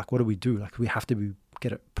of tell like, what do we do? Like we have to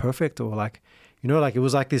get it perfect, or like, like it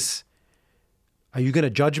was like this, are you going to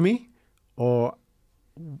judge me or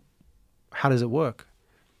how does it work?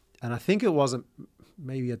 And I think it wasn't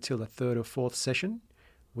maybe until the third or fourth session,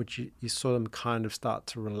 which you saw them kind of start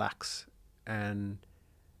to relax, and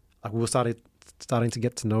like we were starting to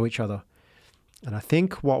get to know each other. And I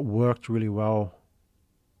think what worked really well,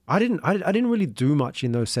 I didn't really do much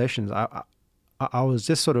in those sessions. I was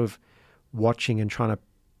just sort of watching and trying to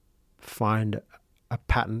find a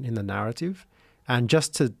pattern in the narrative, and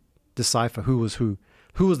just to decipher who was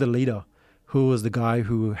the leader, who was the guy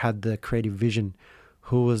who had the creative vision,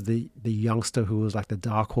 who was the youngster who was like the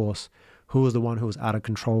dark horse, who was the one who was out of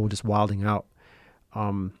control, just wilding out,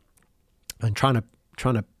 and trying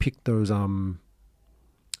to pick those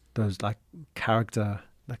like character,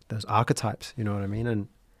 like those archetypes, you know what I mean?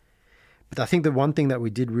 But I think the one thing that we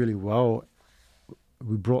did really well,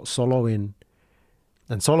 we brought Solo in,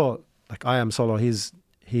 and Solo, like I am Solo, he's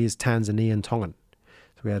Tanzanian Tongan.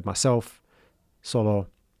 So we had myself, Solo,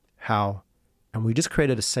 Hal, and we just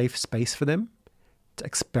created a safe space for them to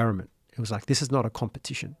experiment. It was like, this is not a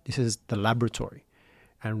competition. This is the laboratory.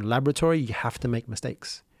 And laboratory, you have to make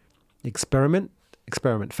mistakes. Experiment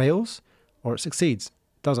fails or it succeeds.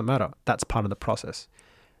 Doesn't matter. That's part of the process.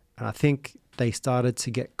 And I think they started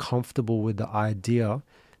to get comfortable with the idea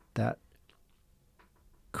that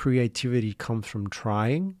creativity comes from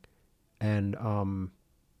trying and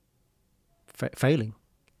failing.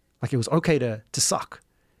 Like it was okay to suck.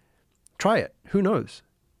 Try it. Who knows?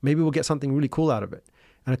 Maybe we'll get something really cool out of it.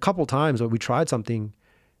 And a couple times where we tried something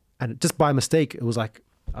and just by mistake, it was like,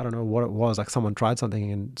 I don't know what it was, like someone tried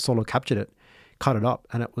something and Solo captured it, cut it up,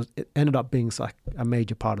 and it ended up being like a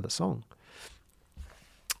major part of the song.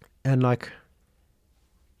 And like,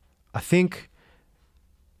 I think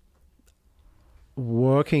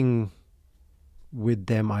working with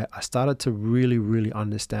them, I started to really, really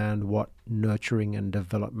understand what nurturing and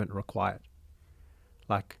development required.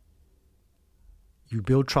 Like, you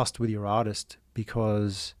build trust with your artist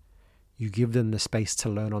because you give them the space to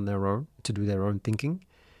learn on their own, to do their own thinking.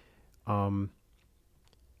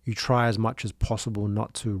 You try as much as possible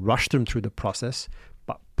not to rush them through the process,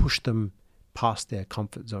 but push them past their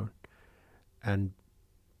comfort zone. And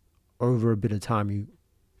over a bit of time,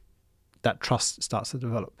 that trust starts to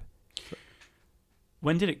develop.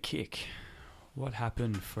 When did it kick? What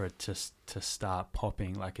happened for it to start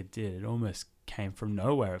popping like it did? It almost came from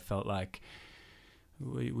nowhere. It felt like,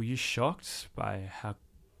 were you shocked by how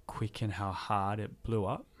quick and how hard it blew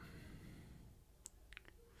up?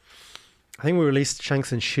 I think we released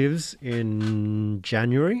Shanks and Shivs in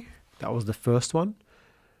January. That was the first one.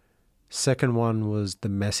 Second one was The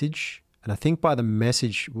Message. And I think by The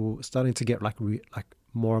Message, we were starting to get like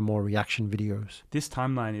more and more reaction videos. This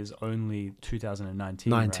timeline is only 2019,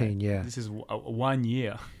 19, right? yeah. This is 1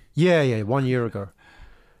 year. Yeah, 1 year ago.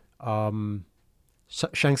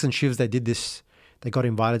 Shanks and Shivs, they did this. They got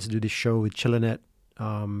invited to do this show with Chillanet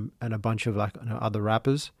and a bunch of other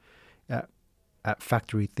rappers at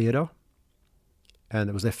Factory Theatre. And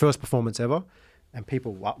it was their first performance ever, and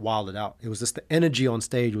people wilded out. It was just the energy on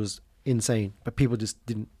stage was insane, but people just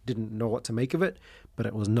didn't know what to make of it. But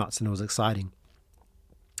it was nuts and it was exciting.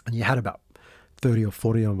 And you had about 30 or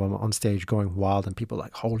 40 of them on stage going wild, and people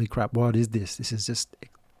like, holy crap, what is this? This is just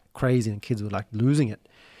crazy. And kids were like losing it.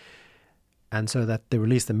 And so that they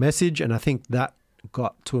released the message, and I think that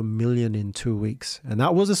got to 1 million in 2 weeks. And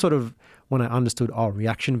that was a sort of when I understood,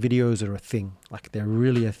 reaction videos are a thing. Like they're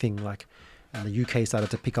really a thing. Like, and the UK started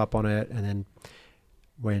to pick up on it. And then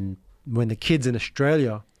when the kids in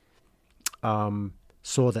Australia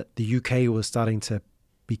saw that the UK was starting to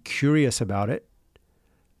be curious about it,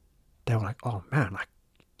 they were like, oh man, like,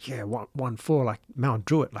 yeah, OneFour, like Mount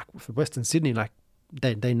Druitt, like for Western Sydney, like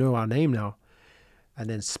they know our name now. And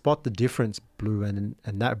then Spot the Difference blew, and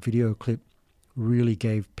that video clip really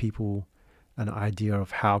gave people an idea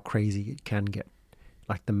of how crazy it can get.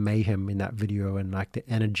 Like the mayhem in that video and like the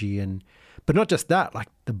energy but not just that, like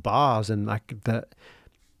the bars and like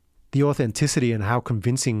the authenticity and how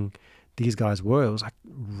convincing these guys were. It was like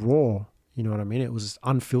raw, you know what I mean? It was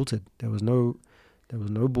unfiltered. There was no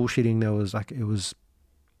bullshitting. There was like,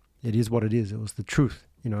 it is what it is. It was the truth,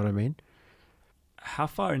 you know what I mean? How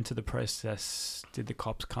far into the process did the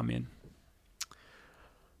cops come in?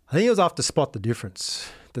 I think it was after Spot the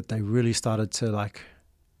Difference that they really started to like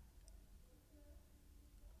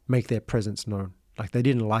make their presence known. Like they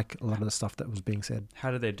didn't like a lot of the stuff that was being said.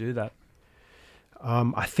 How did they do that?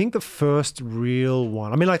 I think the first real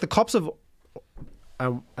one, I mean, like the cops have,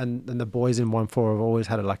 and the boys in OneFour have always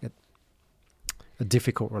had a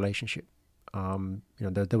difficult relationship.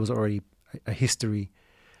 There was already a history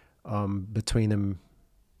between them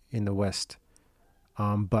in the West.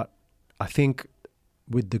 But I think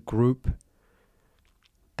with the group,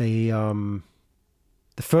 the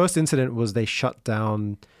first incident was they shut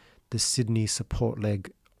down the Sydney support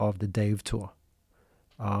leg of the Dave tour.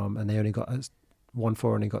 And they only got,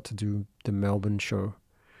 OneFour only got to do the Melbourne show.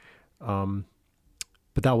 But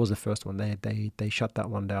that was the first one. They shut that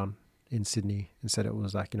one down in Sydney and said it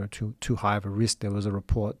was like, too high of a risk. There was a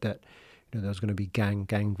report that, there was going to be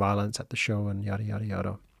gang violence at the show and yada, yada,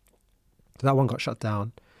 yada. So that one got shut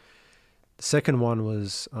down. The second one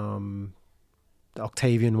was the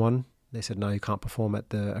Octavian one. They said, no, you can't perform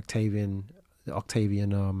at the Octavian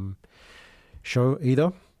show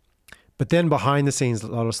either. But then behind the scenes, a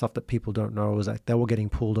lot of stuff that people don't know was like they were getting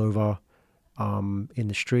pulled over in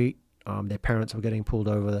the street. Their parents were getting pulled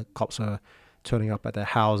over. The cops were turning up at their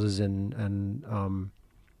houses and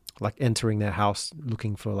like entering their house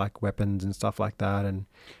looking for like weapons and stuff like that, and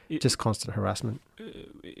just constant harassment.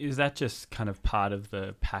 Is that just kind of part of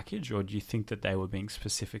the package, or do you think that they were being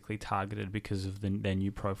specifically targeted because of their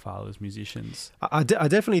new profile as musicians? I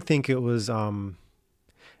definitely think it was,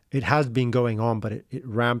 it has been going on, but it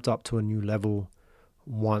ramped up to a new level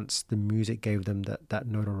once the music gave them that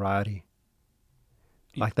notoriety.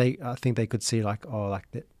 Like I think they could see like,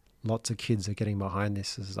 that lots of kids are getting behind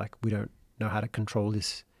this. It's like, we don't know how to control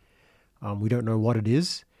this. We don't know what it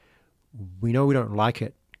is. We know we don't like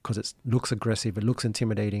it because it looks aggressive. It looks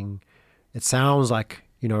intimidating. It sounds like,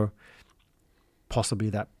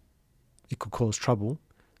 possibly that it could cause trouble.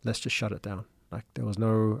 Let's just shut it down. Like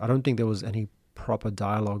I don't think there was any proper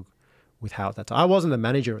dialogue with Howe at that time. I wasn't the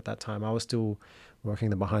manager at that time. I was still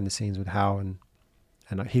working the behind the scenes with Howe and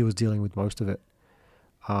he was dealing with most of it.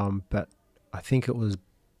 But I think it was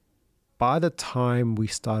by the time we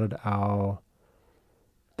started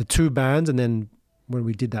the two bands, and then when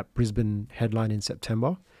we did that Brisbane headline in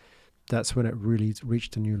September, that's when it really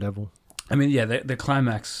reached a new level. I mean, yeah, the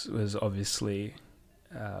climax was obviously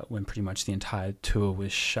when pretty much the entire tour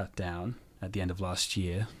was shut down at the end of last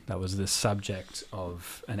year. That was the subject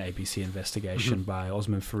of an ABC investigation by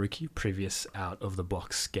Osman Faruqi, previous Out of the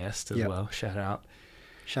Box guest as well. Shout out.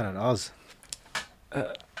 Shout out Oz.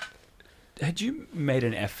 Had you made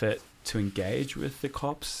an effort to engage with the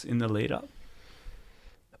cops in the lead up?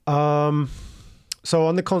 So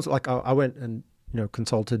on the I went and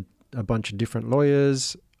consulted a bunch of different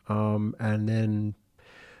lawyers, and then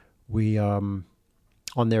we on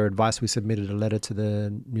their advice we submitted a letter to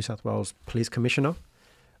the New South Wales Police Commissioner,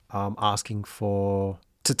 asking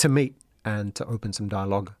to meet and to open some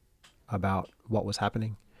dialogue about what was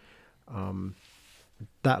happening.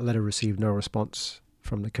 That letter received no response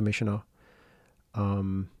from the commissioner,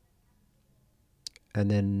 and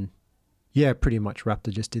then. Yeah, pretty much Raptor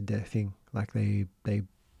just did their thing. Like they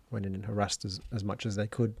went in and harassed as much as they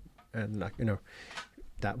could. And like,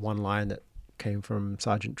 that one line that came from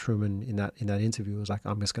Sergeant Truman in that interview was like,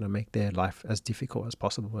 I'm just going to make their life as difficult as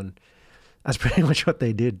possible. And that's pretty much what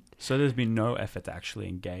they did. So there's been no effort to actually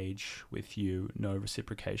engage with you, no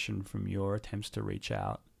reciprocation from your attempts to reach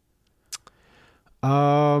out?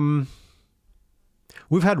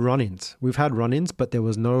 We've had run-ins, but there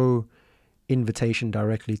was no invitation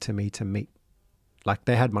directly to me to meet. Like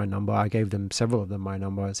they had my number. I gave them, several of them, my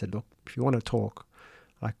number. I said, look, if you want to talk,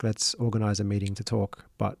 like let's organize a meeting to talk.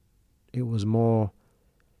 But it was more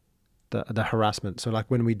the harassment. So like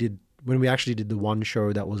when we actually did the one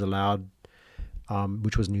show that was allowed,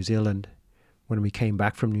 which was New Zealand, when we came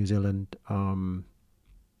back from New Zealand,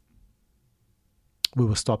 we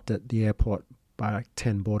were stopped at the airport by like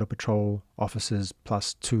 10 Border Patrol officers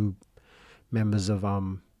plus 2 members of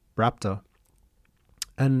Raptor.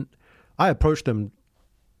 And I approached them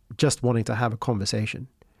just wanting to have a conversation.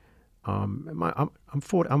 I'm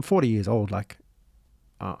 40 years old, like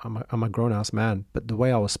I'm a grown-ass man, but the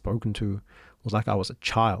way I was spoken to was like I was a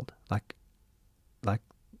child. Like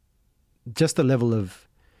just the level of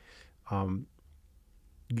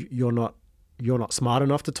you're not smart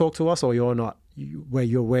enough to talk to us, or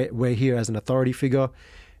we're here as an authority figure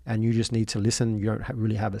and you just need to listen. You don't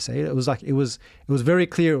really have a say. It was very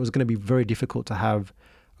clear it was going to be very difficult to have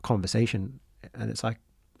a conversation. And it's like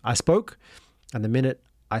I spoke, and the minute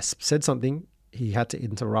I said something, he had to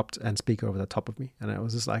interrupt and speak over the top of me. And it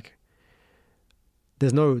was just like,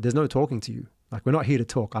 there's no talking to you. Like, we're not here to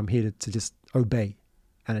talk. I'm here to just obey.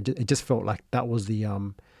 And it just felt like that was the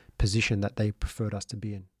position that they preferred us to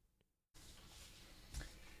be in.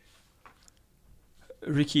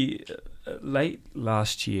 Ricky, late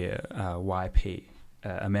last year, YP,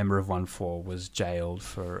 a member of OneFour, was jailed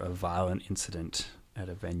for a violent incident at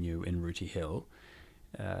a venue in Rooty Hill.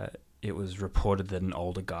 It was reported that an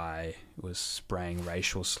older guy was spraying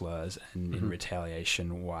racial slurs, and in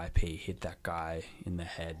retaliation, YP hit that guy in the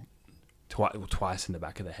head, twice in the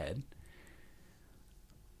back of the head.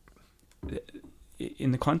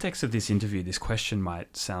 In the context of this interview, this question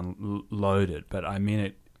might sound loaded, but I mean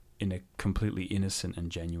it in a completely innocent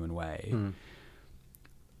and genuine way.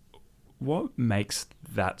 What makes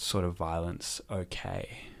that sort of violence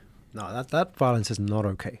okay? No, that violence is not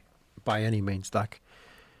okay by any means. Like,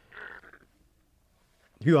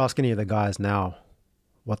 if you ask any of the guys now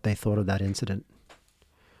what they thought of that incident,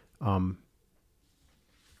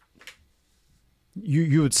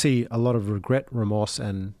 you would see a lot of regret, remorse,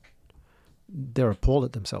 and they're appalled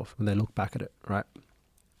at themselves when they look back at it, right?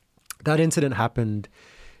 That incident happened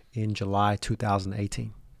in July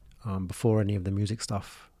 2018, before any of the music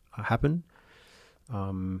stuff happened.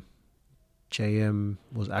 JM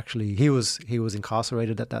was actually, he was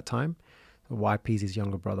incarcerated at that time. YP's his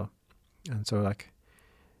younger brother. And so like,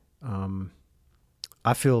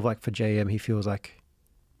 I feel like for JM, he feels like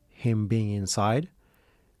him being inside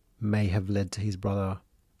may have led to his brother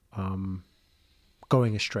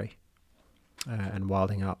going astray and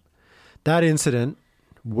wilding out. That incident,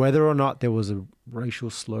 whether or not there was a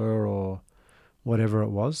racial slur or whatever it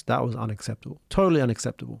was, that was unacceptable, totally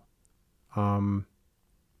unacceptable. And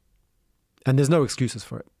there's no excuses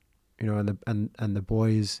for it, you know. And the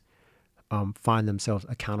boys find themselves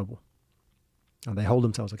accountable, and they hold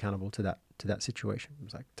themselves accountable to that situation.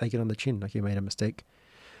 It's like, take it on the chin, like you made a mistake.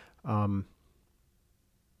 While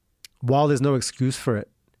there's no excuse for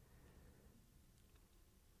it,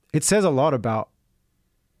 it says a lot about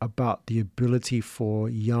the ability for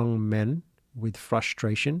young men with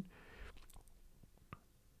frustration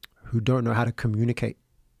who don't know how to communicate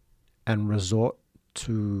and resort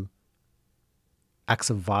to acts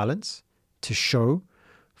of violence to show,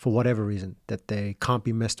 for whatever reason, that they can't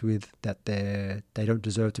be messed with, that they don't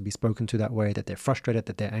deserve to be spoken to that way, that they're frustrated,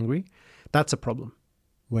 that they're angry. That's a problem.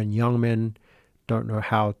 When young men don't know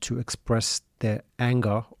how to express their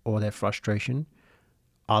anger or their frustration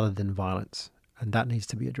other than violence. And that needs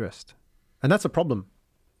to be addressed. And that's a problem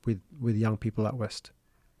with young people out west.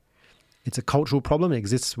 It's a cultural problem. It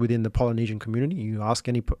exists within the Polynesian community. You ask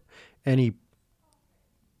any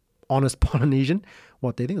honest Polynesian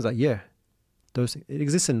what they think. It's like, yeah, it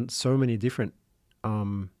exists in so many different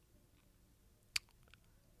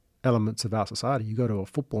elements of our society. You go to a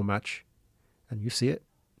football match and you see it.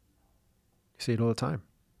 You see it all the time.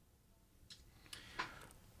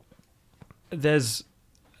 There's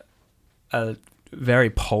a very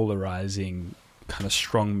polarizing kind of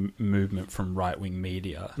strong movement from right-wing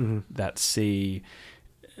media that see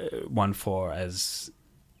OneFour as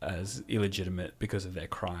illegitimate because of their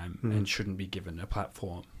crime and shouldn't be given a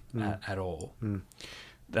platform at all.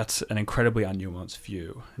 That's an incredibly unnuanced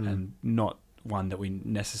view and not one that we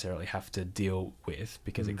necessarily have to deal with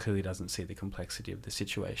because it clearly doesn't see the complexity of the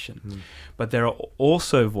situation. But there are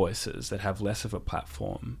also voices that have less of a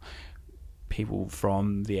platform, people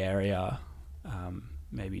from the area,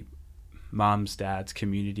 maybe mums, dads,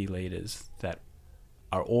 community leaders that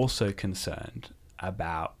are also concerned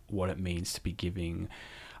about what it means to be giving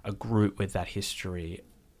a group with that history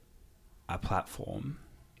a platform.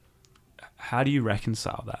 How do you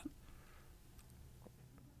reconcile that?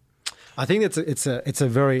 I think it's a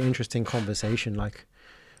very interesting conversation. Like,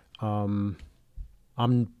 I'm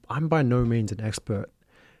by no means an expert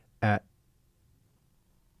at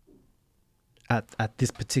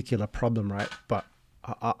this particular problem, right? But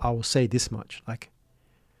I will say this much, like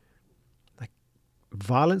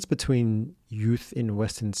violence between youth in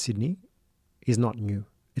Western Sydney is not new.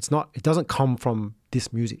 It doesn't come from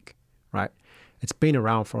this music, right? It's been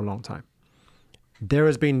around for a long time. There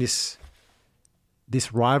has been this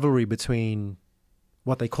rivalry between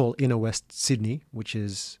what they call inner West Sydney, which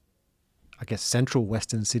is, I guess, central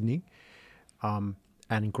Western Sydney, and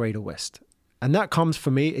greater West. And that comes,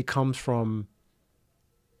 for me, it comes from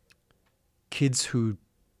kids who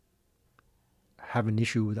have an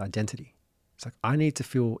issue with identity. It's like, I need to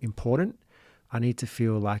feel important. I need to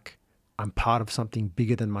feel like I'm part of something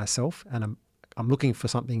bigger than myself, and I'm looking for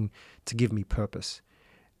something to give me purpose.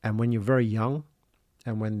 And when you're very young,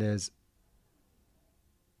 and when there's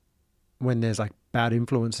like bad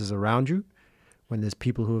influences around you, when there's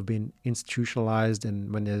people who have been institutionalized,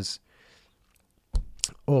 and when there's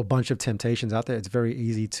a bunch of temptations out there, it's very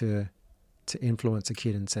easy to influence a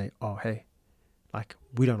kid and say, oh, hey, like,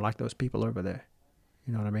 we don't like those people over there.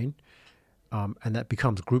 You know what I mean? And that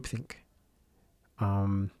becomes groupthink.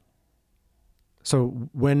 So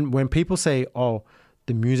when people say, oh,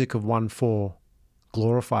 the music of OneFour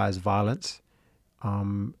glorifies violence,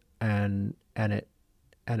 and it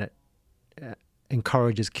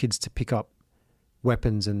encourages kids to pick up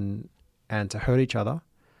weapons and to hurt each other,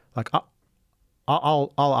 like,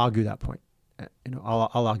 I'll argue that point.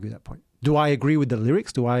 I'll argue that point. Do I agree with the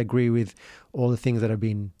lyrics? Do I agree with all the things that have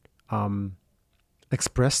been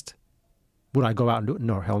expressed? Would I go out and do it?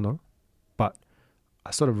 No, hell no. But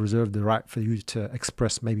I sort of reserve the right for you to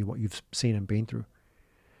express maybe what you've seen and been through.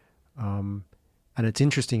 And it's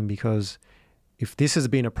interesting because if this has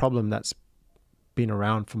been a problem that's been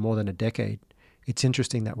around for more than a decade, it's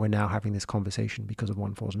interesting that we're now having this conversation because of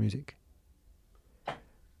OneFour's music.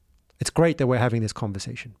 It's great that we're having this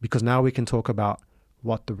conversation because now we can talk about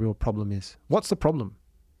what the real problem is. What's the problem?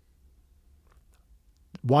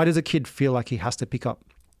 Why does a kid feel like he has to pick up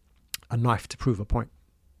a knife to prove a point?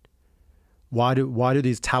 Why do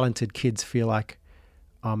these talented kids feel like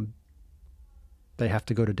they have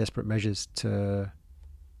to go to desperate measures to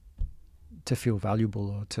feel valuable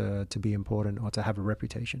or to be important or to have a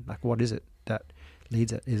reputation? Like, what is it that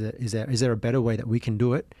leads it? Is there a better way that we can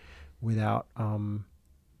do it without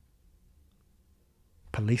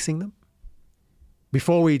policing them?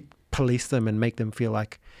 Before we police them and make them feel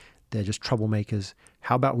like they're just troublemakers,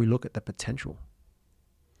 how about we look at the potential?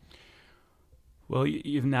 Well,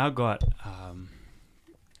 you've now got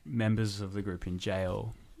members of the group in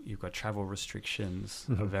jail. You've got travel restrictions,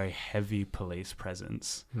 a very heavy police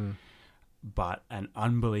presence, but an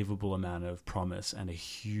unbelievable amount of promise and a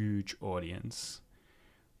huge audience.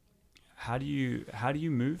 How do you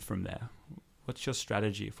move from there? What's your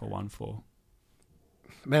strategy for OneFour?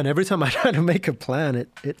 Man, every time I try to make a plan,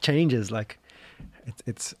 it changes. Like,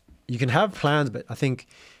 it's you can have plans, but I think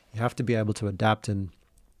you have to be able to adapt. And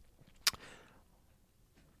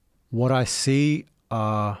what I see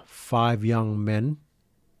are 5 young men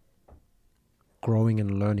growing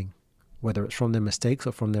and learning, whether it's from their mistakes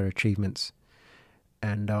or from their achievements.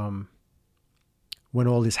 And when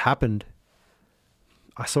all this happened,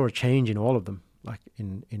 I saw a change in all of them, like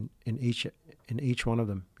in each one of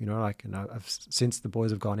them, you know, like, and I've since the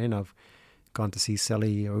boys have gone in, I've gone to see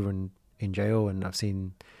Sally over in jail, and I've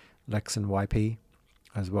seen Lex and YP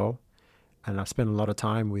as well. And I've spent a lot of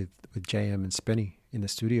time with JM and Spenny in the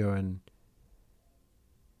studio. And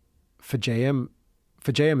for JM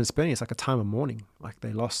and Spenny, it's like a time of mourning. Like,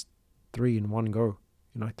 they lost 3 in one go,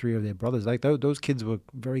 you know, 3 of their brothers. Like, those kids were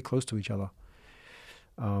very close to each other.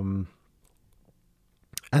 And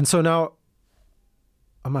so now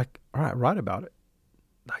I'm like, all right, write about it.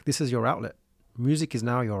 Like, this is your outlet. Music is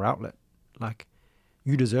now your outlet. Like,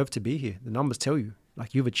 you deserve to be here. The numbers tell you.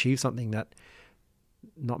 Like, you've achieved something that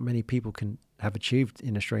not many people can have achieved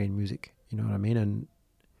in Australian music. You know what I mean? And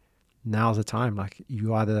now's the time. Like,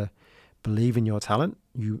 you either believe in your talent,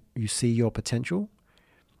 you see your potential,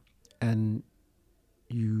 and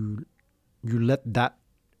you let that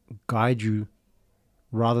guide you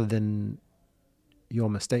rather than your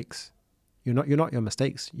mistakes. You're not your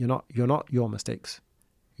mistakes. You're not your mistakes.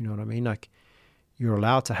 You know what I mean? Like, you're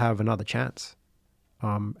allowed to have another chance,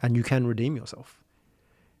 and you can redeem yourself.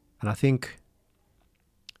 And I think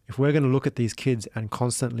if we're going to look at these kids and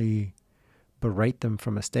constantly berate them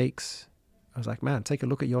for mistakes, I was like, man, take a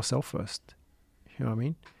look at yourself first. You know what I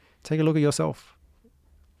mean? Take a look at yourself.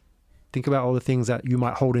 Think about all the things that you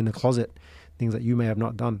might hold in the closet, things that you may have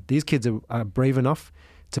not done. These kids are brave enough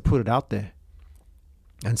to put it out there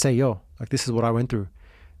and say, yo, like, this is what I went through,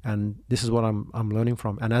 and this is what I'm learning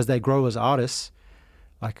from. And as they grow as artists,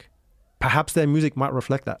 like, perhaps their music might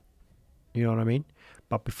reflect that. You know what I mean?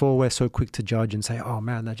 But before we're so quick to judge and say, oh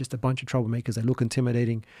man, they're just a bunch of troublemakers, they look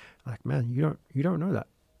intimidating. Like, man, you don't know that.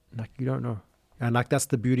 Like, you don't know. And like, that's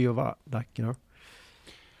the beauty of art. Like, you know.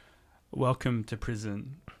 Welcome to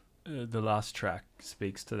Prison. The last track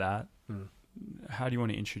speaks to that. How do you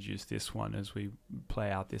want to introduce this one as we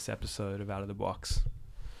play out this episode of Out of the Box?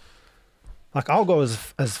 Like, I'll go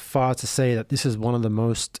as far to say that this is one of the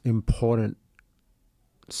most important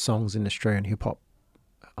songs in Australian hip hop.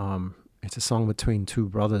 It's a song between two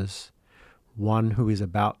brothers, one who is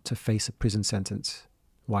about to face a prison sentence,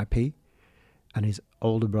 YP, and his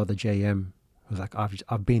older brother JM, who's like,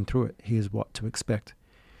 I've been through it. Here's what to expect.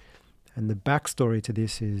 And the backstory to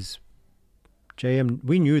this is JM,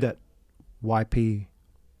 we knew that YP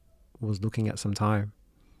was looking at some time,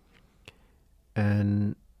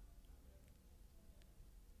 and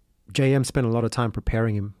JM spent a lot of time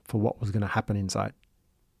preparing him for what was going to happen inside,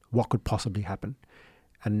 what could possibly happen.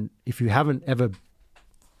 And if you haven't ever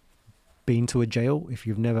been to a jail, if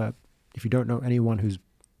you don't know anyone who's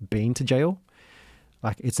been to jail,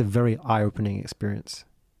 like, it's a very eye-opening experience.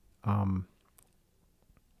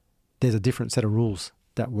 There's a different set of rules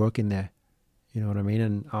that work in there. You know what I mean?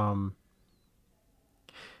 And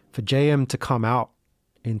for JM to come out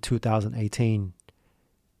in 2018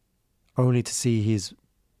 only to see his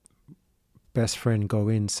best friend go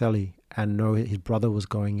in, Sally, and know his brother was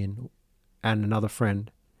going in, and another friend,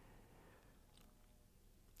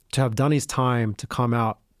 to have done his time, to come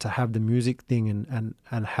out, to have the music thing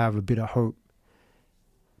and have a bit of hope,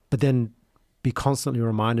 but then be constantly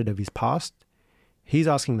reminded of his past. He's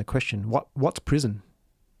asking the question, what's prison?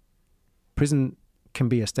 Prison can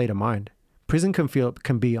be a state of mind. Prison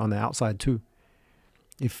can be on the outside too.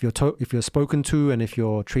 If you're spoken to and if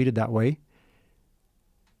you're treated that way,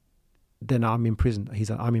 then I'm in prison.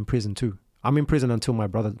 I'm in prison too. I'm in prison until my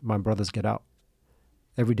brothers get out.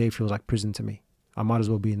 Every day feels like prison to me. I might as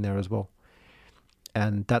well be in there as well.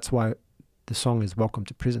 And that's why the song is Welcome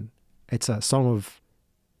to Prison. It's a song of,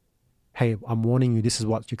 hey, I'm warning you, this is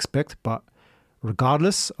what you expect, but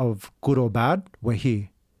regardless of good or bad, we're here.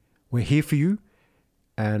 We're here for you,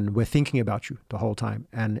 and we're thinking about you the whole time.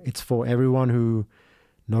 And it's for everyone who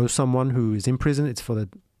knows someone who is in prison. It's for the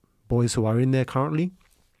boys who are in there currently,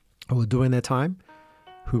 who are doing their time,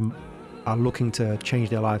 who are looking to change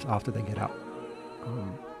their lives after they get out.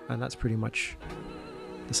 And that's pretty much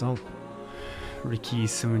the song. Ricky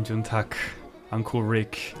Simundjuntak, Uncle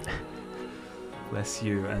Rick, bless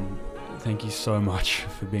you, and thank you so much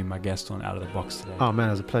for being my guest on Out of the Box today. Oh man,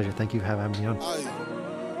 it was a pleasure. Thank you for having me on.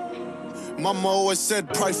 Mama always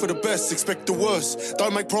said, pray for the best, expect the worst.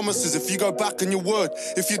 Don't make promises if you go back on your word.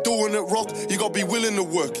 If you're doing it wrong, you gotta be willing to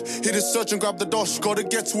work. Hit a search and grab the dosh, gotta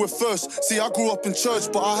get to it first. See, I grew up in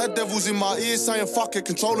church, but I had devils in my ears saying fuck it,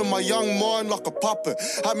 controlling my young mind like a puppet.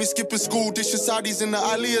 Had me skipping school, dishing sideys in the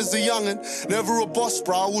alley as a youngin'. Never a boss,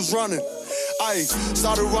 bro, I was running. Ayy,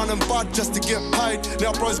 started running bud just to get paid.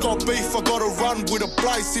 Now bro's got beef, I gotta run with a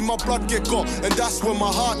blade. See my blood get got, and that's when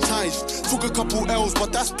my heart changed. Took a couple L's,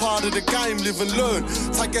 but that's part of the game. Live and learn,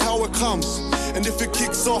 take it how it comes. And if it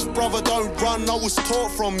kicks off, brother, don't run. I was taught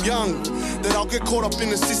from young that I'll get caught up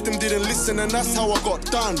in the system, didn't listen, and that's how I got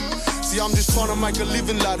done. See, I'm just trying to make a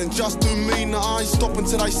living, lad, and just do me. Nah, I ain't stopping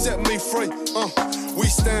till they set me free. We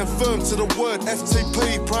stand firm to the word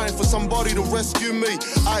FTP, praying for somebody to rescue me.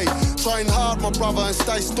 Ayy, train hard, my brother, and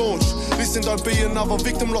stay staunch. Listen, don't be another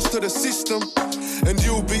victim lost to the system. And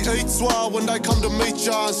you'll be eat swell when they come to meet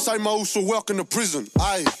ya and say, Mosul, welcome to prison.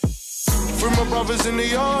 Ayy. Free my brothers in the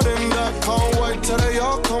yard and that. Can't wait till they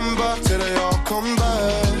all come back, till they all come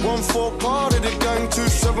back. 1-4 part of the gang,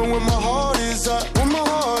 2-7 where my heart is at, where my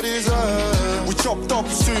heart is at. We chopped up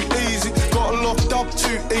too easy, got locked up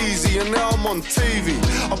too easy, and now I'm on TV.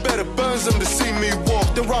 I bet it burns them to see me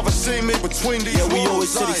walk, they'd rather see me between these walls. Yeah, we always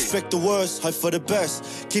said expect the worst, hope for the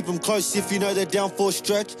best. Keep them close if you know they're down for a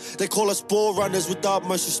stretch. They call us ball runners with the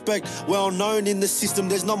utmost respect. Well known in the system,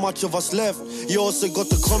 there's not much of us left. You also got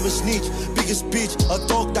the common snitch, biggest bitch, a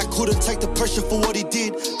dog that couldn't take the pressure for what he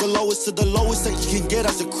did. The lowest of the lowest that you can get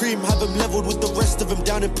as a cream. Have him leveled with the rest of them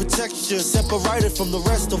down in protection. Separated from the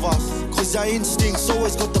rest of us, cause our instincts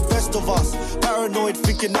always got the best of us. Paranoid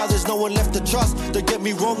thinking now there's no one left to trust. Don't get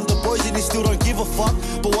me wrong, the boys in here still don't give a fuck,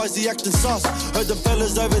 but why's he acting sus? Heard the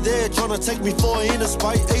fellas over there trying to take me for an inner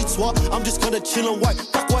spite. Eats what? I'm just gonna chill and wait.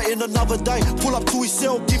 Fuck waiting another day. Pull up to his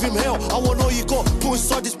cell, give him hell. I want all you got, put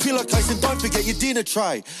inside this pillowcase, and don't forget your dinner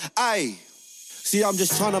tray. Ayy. See, I'm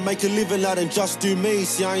just trying to make a living, lad, and just do me.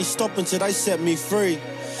 See, I ain't stopping till they set me free.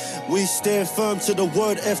 We stand firm to the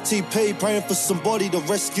word FTP, praying for somebody to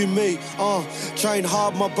rescue me. Train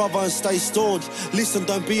hard, my brother, and stay staunch. Listen,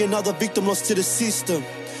 don't be another victim lost to the system.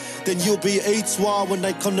 Then you'll be eats wild when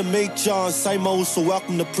they come to meet ya, and same old, so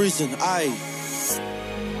welcome to prison, ayy.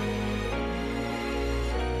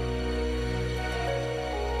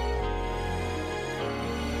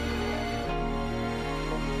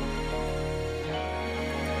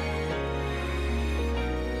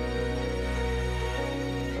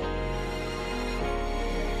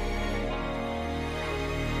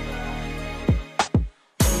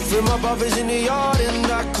 Free my brothers in the yard and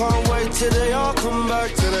I can't wait till they all come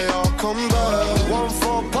back, till they all come back.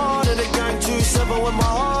 1-4 part of the gang, 2-7 when my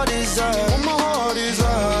heart is at, when my heart is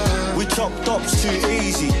at. We chopped ups too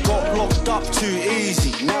easy, got locked up too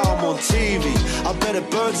easy. Now I'm on TV. I bet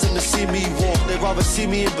it burns them to see me walk. They'd rather see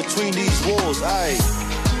me in between these walls, ayy.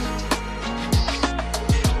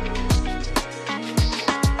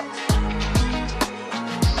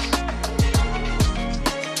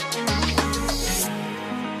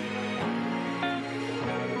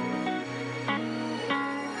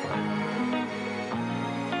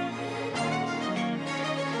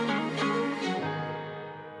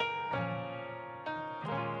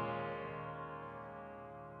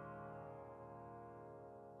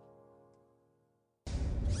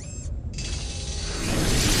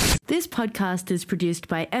 This podcast is produced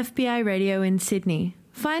by FBI Radio in Sydney.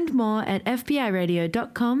 Find more at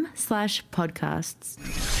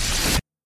fbiradio.com/podcasts.